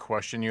the big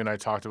question. You and I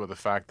talked about the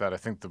fact that I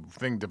think the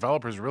thing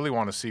developers really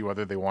want to see,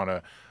 whether they want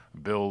to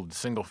build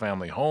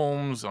single-family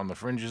homes on the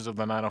fringes of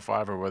the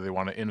 905 or whether they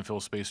want to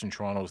infill space in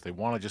Toronto, is they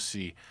want to just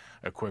see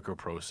a quicker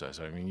process.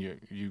 I mean,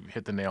 you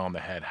hit the nail on the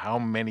head. How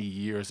many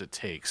years it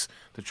takes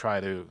to try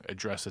to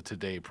address a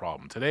today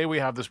problem. Today we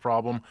have this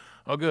problem.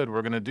 Oh, good,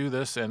 we're going to do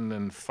this, and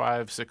in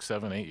 5, 6,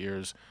 7, 8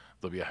 years,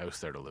 there'll be a house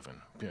there to live in.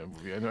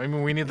 I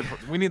mean, we need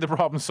the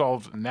problem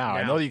solved now.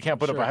 I know you can't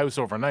put up a house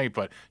overnight,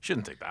 but it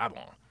shouldn't take that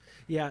long.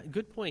 Yeah,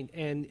 good point.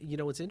 And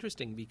it's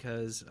interesting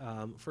because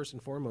first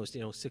and foremost,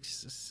 when the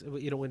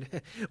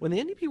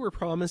NDP were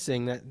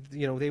promising that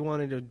they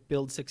wanted to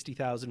build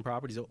 60,000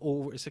 properties,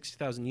 over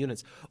 60,000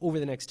 units over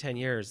the next 10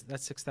 years,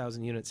 that's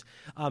 6,000 units.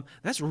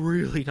 That's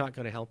really not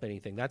going to help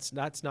anything. That's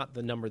not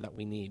the number that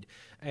we need.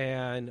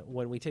 And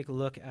when we take a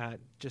look at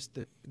just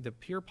the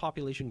pure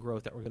population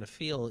growth that we're going to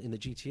feel in the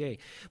GTA,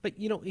 but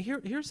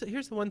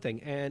here's the one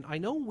thing. And I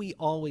know we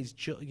always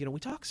we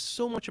talk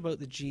so much about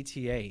the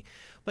GTA,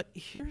 but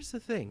here's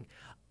the thing.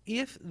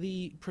 If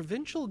the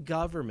provincial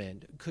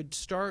government could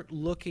start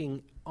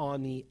looking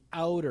on the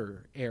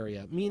outer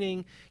area,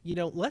 meaning,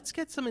 let's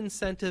get some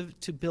incentive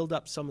to build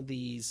up some of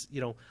these,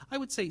 I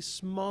would say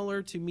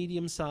smaller to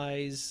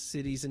medium-sized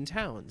cities and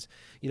towns.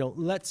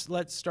 Let's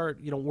start,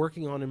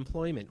 working on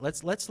employment.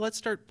 Let's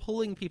start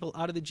pulling people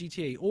out of the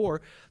GTA.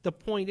 Or the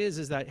point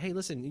is that, hey,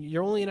 listen,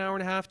 you're only an hour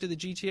and a half to the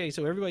GTA,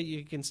 so everybody,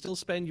 you can still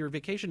spend your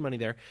vacation money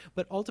there.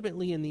 But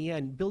ultimately, in the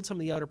end, build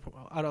some of the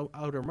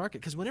outer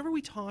market. Because whenever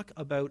we talk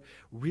about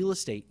real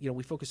estate,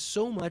 we focus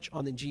so much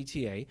on the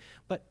GTA,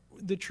 but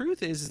the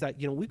truth is that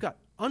we've got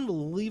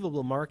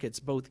unbelievable markets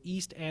both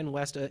east and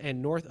west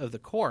and north of the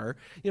core.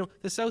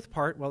 The south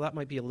part, well, that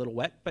might be a little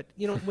wet, but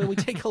when we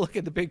take a look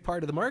at the big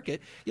part of the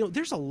market,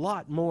 there's a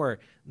lot more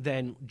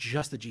than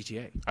just the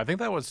GTA. I think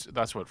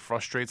that's what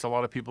frustrates a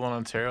lot of people in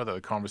Ontario, that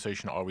the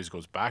conversation always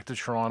goes back to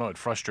Toronto. It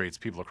frustrates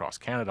people across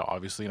Canada,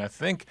 obviously, and I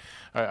think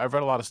I've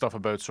read a lot of stuff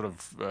about sort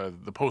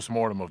of the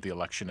post-mortem of the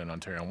election in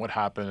Ontario and what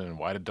happened and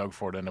why did Doug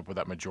Ford end up with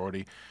that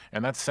majority,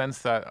 and that sense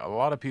that a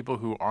lot of people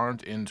who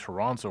aren't in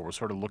Toronto were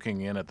sort of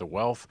looking in at the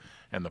wealth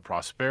and the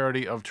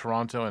prosperity of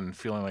Toronto and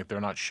feeling like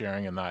they're not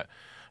sharing in that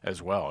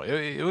as well.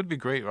 It would be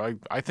great.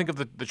 I think of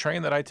the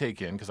train that I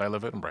take in, because I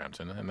live in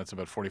Brampton, and that's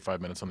about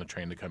 45 minutes on the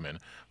train to come in.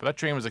 But that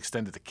train was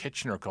extended to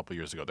Kitchener a couple of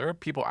years ago. There are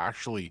people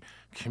actually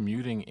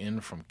commuting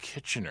in from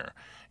Kitchener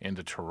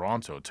into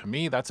Toronto. To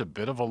me, that's a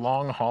bit of a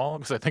long haul,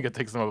 because I think it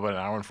takes them about an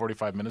hour and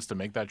 45 minutes to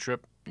make that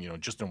trip,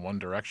 just in one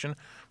direction.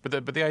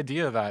 But the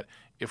idea that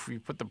if we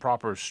put the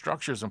proper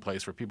structures in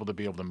place for people to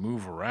be able to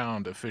move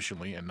around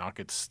efficiently and not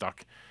get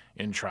stuck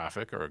in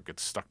traffic or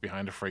get stuck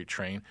behind a freight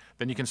train,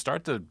 then you can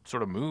start to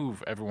sort of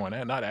move everyone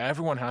in. Not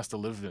everyone has to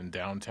live in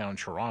downtown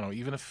Toronto,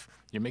 even if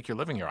you make your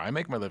living here. I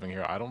make my living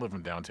here. I don't live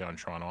in downtown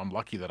Toronto. I'm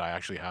lucky that I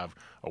actually have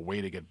a way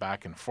to get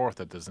back and forth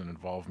that doesn't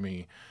involve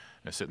me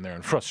sitting there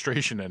in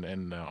frustration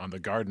and on the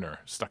Gardiner,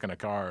 stuck in a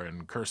car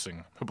and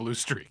cursing a blue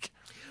streak.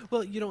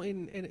 Well,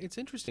 and it's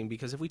interesting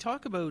because if we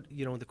talk about,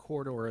 the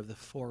corridor of the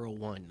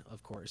 401,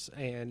 of course,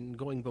 and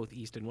going both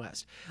east and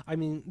west, I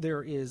mean,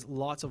 there is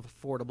lots of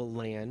affordable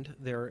land.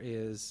 There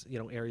is,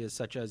 areas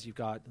such as you've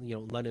got,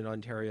 London,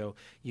 Ontario.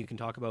 You can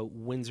talk about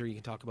Windsor. You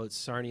can talk about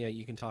Sarnia.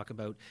 You can talk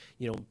about,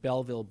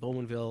 Belleville,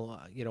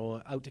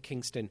 Bowmanville, out to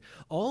Kingston.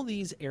 All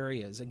these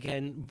areas,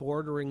 again,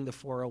 bordering the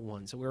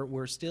 401. So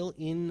we're still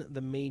in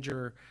the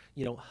major,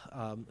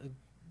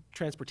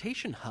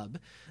 transportation hub.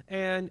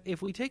 And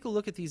if we take a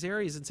look at these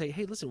areas and say,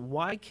 hey, listen,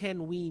 why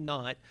can we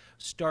not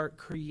start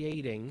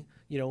creating,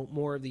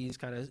 more of these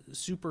kind of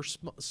super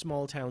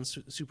small towns,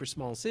 super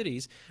small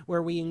cities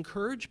where we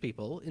encourage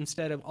people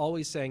instead of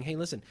always saying, hey,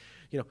 listen,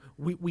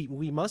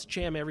 we must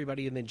jam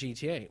everybody in the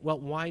GTA. Well,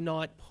 why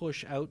not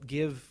push out,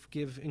 give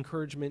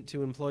encouragement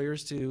to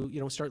employers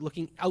to, start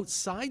looking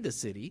outside the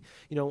city?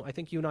 I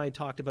think you and I had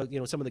talked about,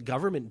 some of the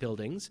government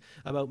buildings,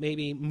 about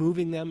maybe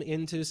moving them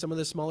into some of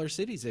the smaller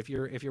cities. If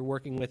you're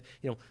working with,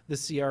 the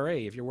CRA,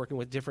 if you're working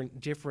with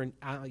different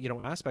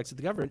aspects of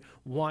the government,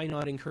 why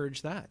not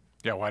encourage that?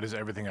 Yeah, why does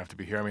everything have to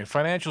be here? I mean,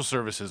 financial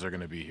services are going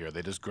to be here.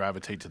 They just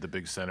gravitate to the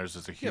big centers.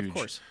 It's a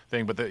huge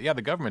thing. But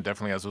the government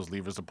definitely has those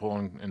levers to pull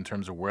in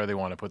terms of where they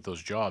want to put those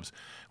jobs.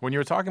 When you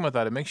were talking about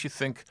that, it makes you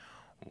think,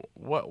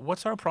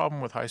 what's our problem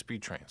with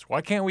high-speed trains?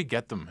 Why can't we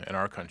get them in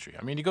our country?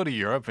 I mean, you go to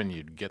Europe and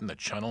you get in the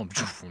channel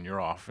and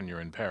you're off and you're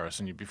in Paris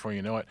and before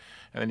you know it,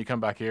 and then you come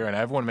back here and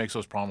everyone makes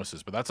those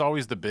promises. But that's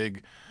always the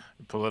big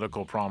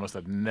political promise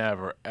that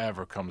never,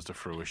 ever comes to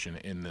fruition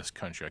in this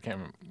country. I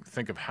can't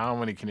think of how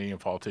many Canadian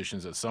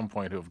politicians at some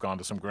point who have gone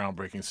to some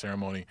groundbreaking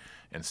ceremony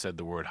and said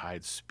the word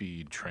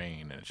high-speed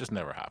train, and it just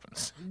never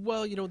happens.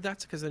 Well,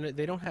 that's because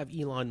they don't have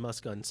Elon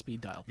Musk on speed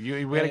dial.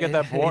 We got to get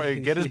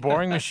that get his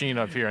boring machine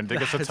up here and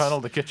dig us a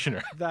tunnel to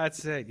Kitchener.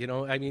 That's it.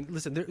 I mean,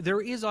 listen, there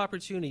is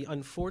opportunity.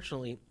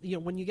 Unfortunately,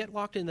 when you get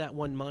locked in that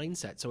one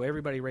mindset, so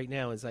everybody right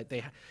now is like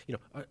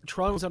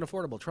Toronto's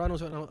unaffordable.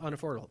 Toronto's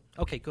unaffordable.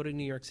 Okay, go to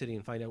New York City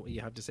and find out what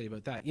you have to say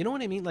about that. You know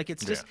what I mean? Like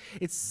it's just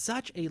it's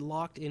such a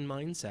locked-in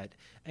mindset,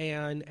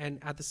 and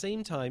at the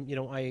same time,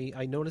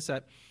 I notice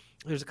that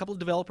there's a couple of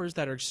developers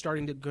that are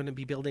going to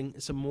be building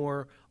some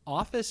more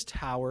office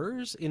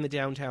towers in the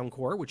downtown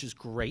core, which is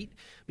great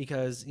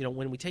because,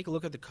 when we take a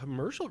look at the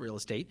commercial real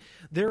estate,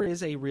 there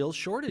is a real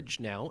shortage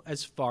now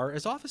as far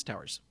as office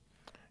towers.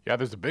 Yeah,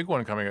 there's a big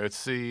one coming.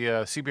 It's the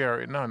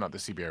CBRE. No, not the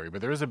CBRE,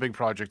 but there is a big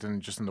project in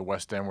the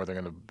West End where they're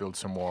going to build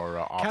some more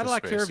office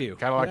Cadillac space. Fairview.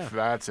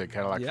 That's it.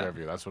 Cadillac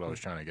Fairview. That's what I was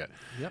trying to get.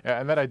 Yep.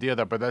 And that idea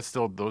but that's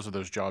still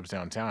those jobs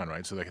downtown,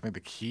 right? So I think the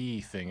key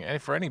thing, and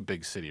for any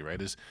big city,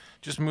 right, is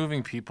just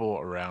moving people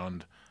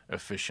around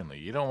efficiently.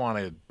 You don't want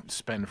to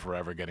spend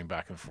forever getting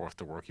back and forth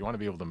to work. You want to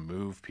be able to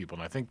move people,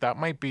 and I think that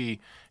might be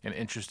an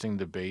interesting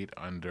debate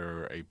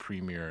under a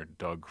Premier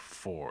Doug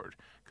Ford.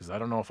 Because I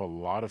don't know if a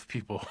lot of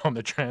people on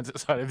the transit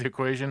side of the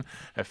equation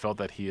have felt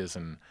that he is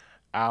an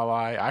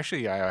ally.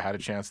 Actually, I had a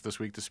chance this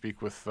week to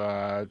speak with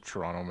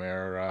Toronto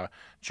Mayor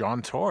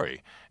John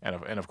Tory, and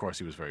of course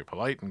he was very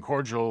polite and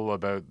cordial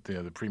about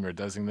the Premier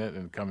designate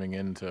and coming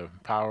into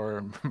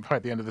power by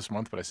the end of this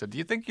month. But I said, do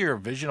you think your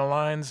vision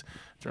aligns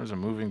in terms of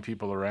moving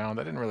people around?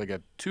 I didn't really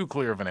get too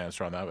clear of an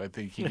answer on that. I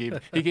think he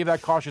gave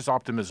that cautious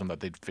optimism that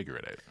they'd figure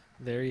it out.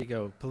 There you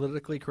go.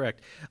 Politically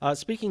correct.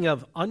 Speaking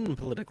of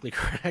unpolitically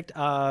correct,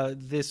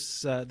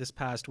 this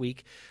past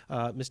week,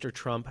 Mr.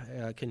 Trump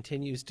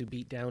continues to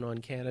beat down on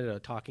Canada,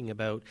 talking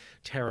about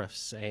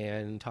tariffs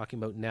and talking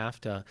about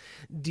NAFTA.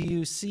 Do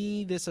you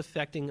see this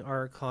affecting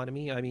our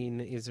economy? I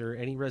mean, is there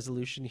any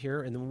resolution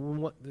here? And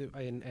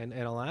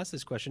I'll ask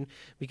this question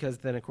because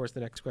then, of course,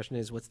 the next question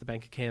is, what's the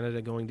Bank of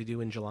Canada going to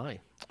do in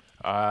July?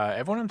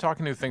 Everyone I'm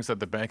talking to thinks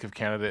that the Bank of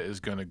Canada is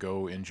going to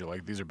go in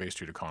July. These are Bay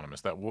Street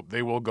economists.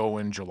 They will go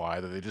in July.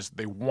 That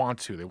they want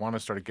to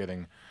start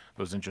getting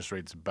those interest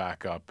rates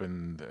back up,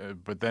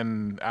 but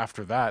then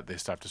after that they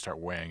have to start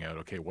weighing out,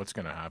 okay, what's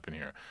going to happen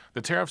here?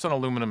 The tariffs on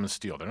aluminum and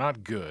steel, they're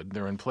not good.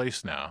 They're in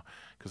place now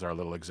because our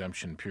little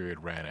exemption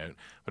period ran out,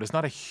 but it's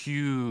not a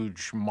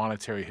huge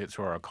monetary hit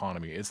to our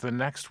economy. It's the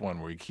next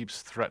one where he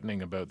keeps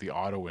threatening about the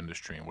auto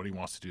industry and what he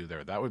wants to do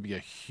there. That would be a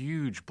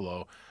huge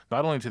blow,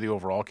 not only to the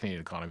overall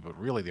Canadian economy, but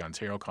really the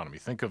Ontario economy.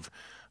 Think of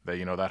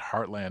that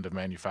heartland of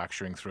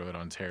manufacturing throughout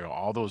Ontario,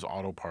 all those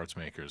auto parts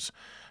makers.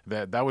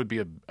 That would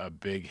be a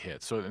big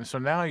hit. So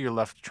now you're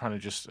left trying to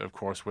just, of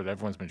course, what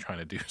everyone's been trying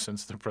to do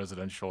since the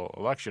presidential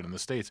election in the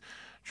States,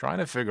 trying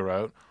to figure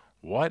out,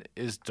 what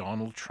is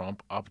Donald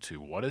Trump up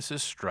to? What is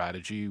his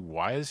strategy?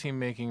 Why is he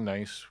making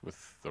nice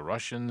with the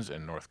Russians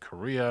and North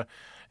Korea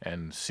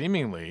and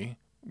seemingly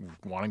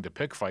wanting to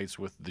pick fights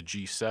with the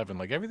G7?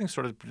 Like, everything's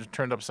sort of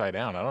turned upside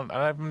down.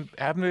 I haven't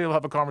been able to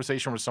have a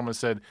conversation where someone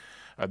said,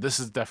 this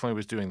is definitely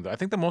what's doing. I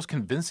think the most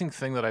convincing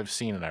thing that I've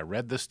seen, and I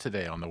read this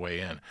today on the way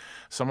in,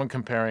 someone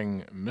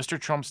comparing Mr.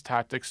 Trump's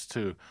tactics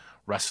to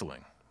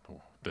wrestling,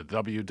 the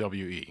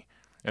WWE.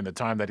 And the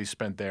time that he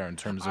spent there in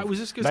terms of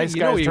nice guys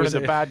turn into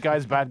bad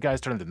guys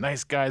turn into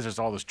nice guys. There's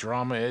all this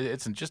drama.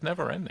 It's just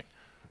never ending.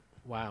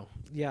 Wow.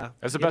 Yeah.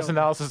 That's the best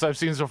analysis I've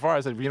seen so far. I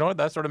said, you know what?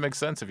 That sort of makes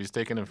sense if he's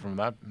taken it from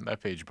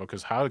that page book,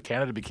 because how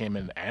Canada became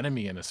an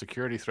enemy and a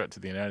security threat to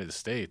the United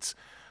States.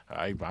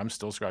 I'm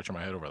still scratching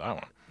my head over that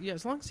one. Yeah,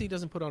 as long as he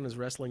doesn't put on his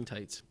wrestling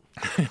tights.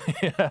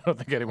 Yeah, I don't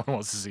think anyone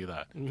wants to see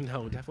that.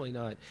 No, definitely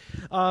not.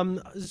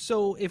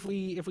 So if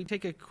we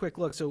take a quick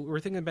look, so we're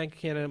thinking the Bank of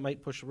Canada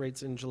might push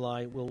rates in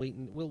July. We'll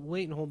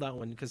wait and hold that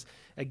one, because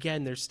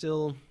again, there's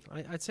still,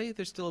 I'd say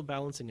there's still a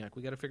balancing act.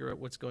 We got to figure out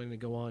what's going to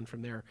go on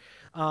from there.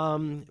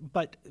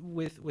 But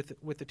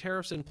with the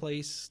tariffs in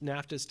place,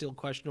 NAFTA is still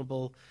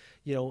questionable.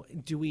 You know,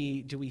 do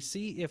we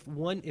see if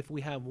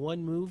we have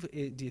one move?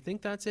 Do you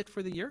think that's it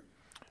for the year?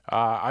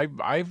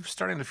 I'm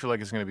starting to feel like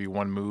it's going to be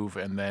one move,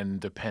 and then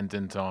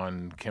dependent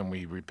on, can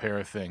we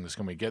repair things?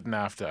 Can we get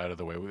NAFTA out of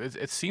the way?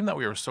 It seemed that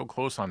we were so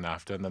close on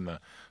NAFTA, and then the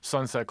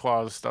sunset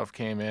clause stuff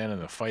came in,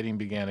 and the fighting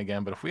began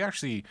again. But if we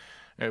actually,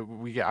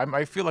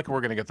 I feel like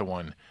we're going to get the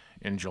one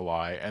in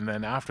July, and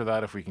then after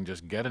that, if we can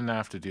just get a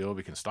NAFTA deal,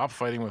 we can stop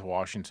fighting with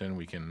Washington.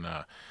 We can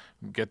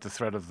get the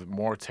threat of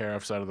more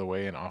tariffs out of the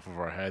way and off of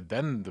our head,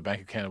 then the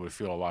Bank of Canada would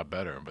feel a lot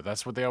better. But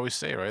that's what they always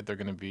say, right? They're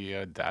going to be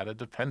data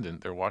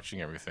dependent. They're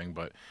watching everything.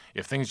 But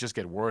if things just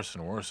get worse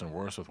and worse and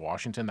worse with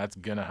Washington, that's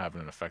going to have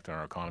an effect on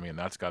our economy, and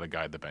that's got to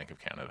guide the Bank of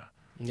Canada.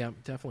 Yeah,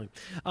 definitely.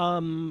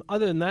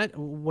 Other than that,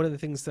 one of the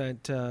things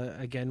that,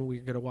 again,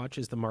 we're going to watch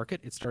is the market.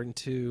 It's starting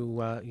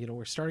to,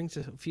 we're starting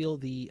to feel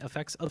the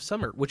effects of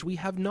summer, which we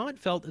have not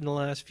felt in the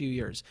last few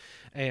years.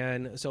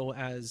 And so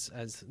as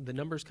the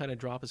numbers kind of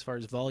drop as far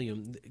as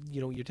volume,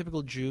 your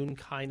typical June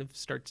kind of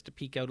starts to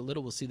peak out a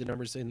little. We'll see the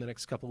numbers in the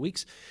next couple of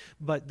weeks.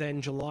 But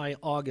then July,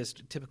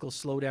 August, typical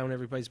slowdown.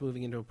 Everybody's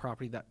moving into a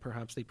property that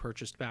perhaps they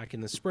purchased back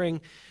in the spring.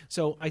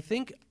 So I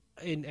think,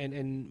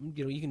 and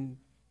you can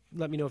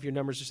let me know if your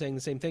numbers are saying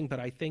the same thing, but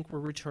I think we're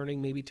returning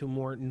maybe to a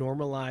more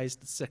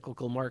normalized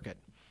cyclical market.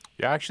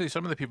 Yeah, actually,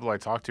 some of the people I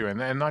talked to,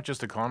 and not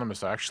just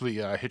economists, I actually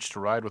hitched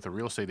a ride with a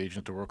real estate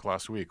agent to work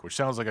last week, which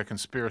sounds like a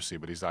conspiracy,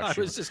 but he's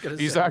actually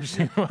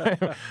actually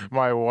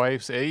my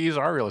wife's. He's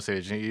our real estate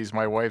agent. He's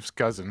my wife's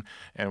cousin,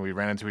 and we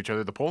ran into each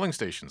other at the polling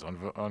stations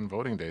on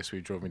voting day. So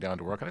he drove me down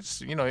to work, and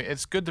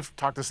it's good to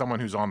talk to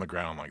someone who's on the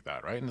ground like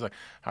that, right? And he's like,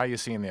 "How are you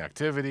seeing the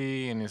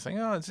activity?" And he's saying,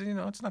 "Oh,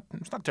 it's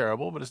not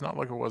terrible, but it's not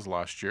like it was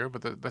last year."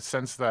 But the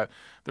sense that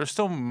there's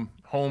still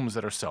homes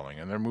that are selling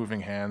and they're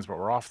moving hands, but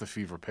we're off the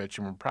fever pitch,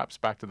 and we're perhaps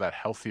back to that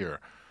healthier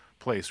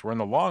place where in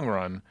the long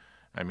run,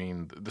 I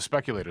mean, the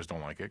speculators don't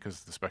like it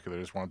because the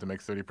speculators want to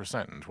make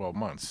 30% in 12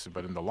 months.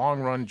 But in the long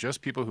run,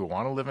 just people who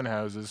want to live in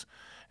houses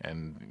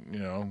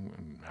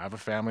and, have a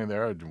family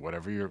there,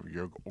 whatever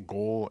your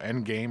goal,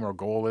 end game or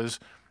goal is,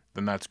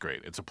 then that's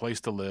great. It's a place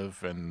to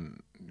live,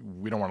 and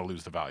we don't want to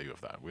lose the value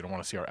of that. We don't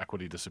want to see our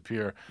equity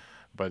disappear.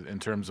 But in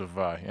terms of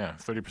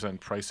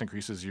 30% price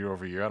increases year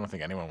over year, I don't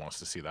think anyone wants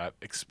to see that,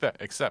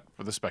 except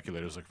for the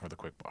speculators looking for the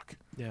quick buck.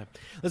 Yeah.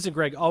 Listen,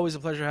 Greg, always a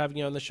pleasure having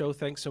you on the show.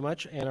 Thanks so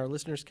much. And our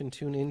listeners can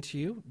tune in to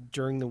you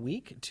during the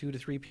week, 2 to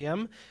 3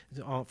 p.m.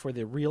 For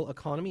the Real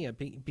Economy at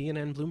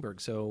BNN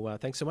Bloomberg. So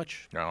thanks so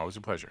much. No, always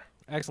a pleasure.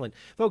 Excellent.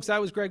 Folks, that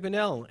was Greg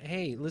Bunnell.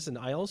 Hey, listen,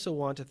 I also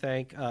want to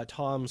thank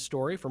Tom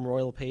Story from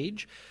Royal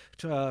Page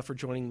for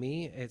joining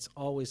me. It's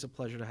always a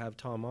pleasure to have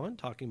Tom on,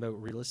 talking about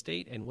real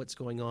estate and what's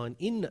going on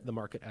in the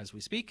market as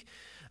we speak.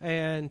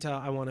 And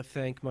I want to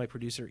thank my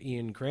producer,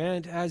 Ian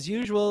Grant. As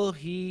usual,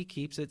 he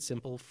keeps it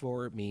simple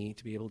for me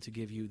to be able to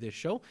give you this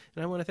show.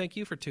 And I want to thank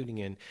you for tuning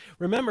in.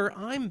 Remember,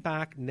 I'm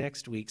back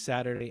next week,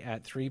 Saturday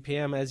at 3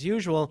 p.m. as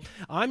usual.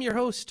 I'm your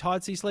host,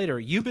 Todd C. Slater.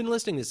 You've been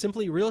listening to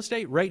Simply Real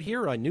Estate right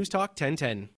here on News Talk 1010.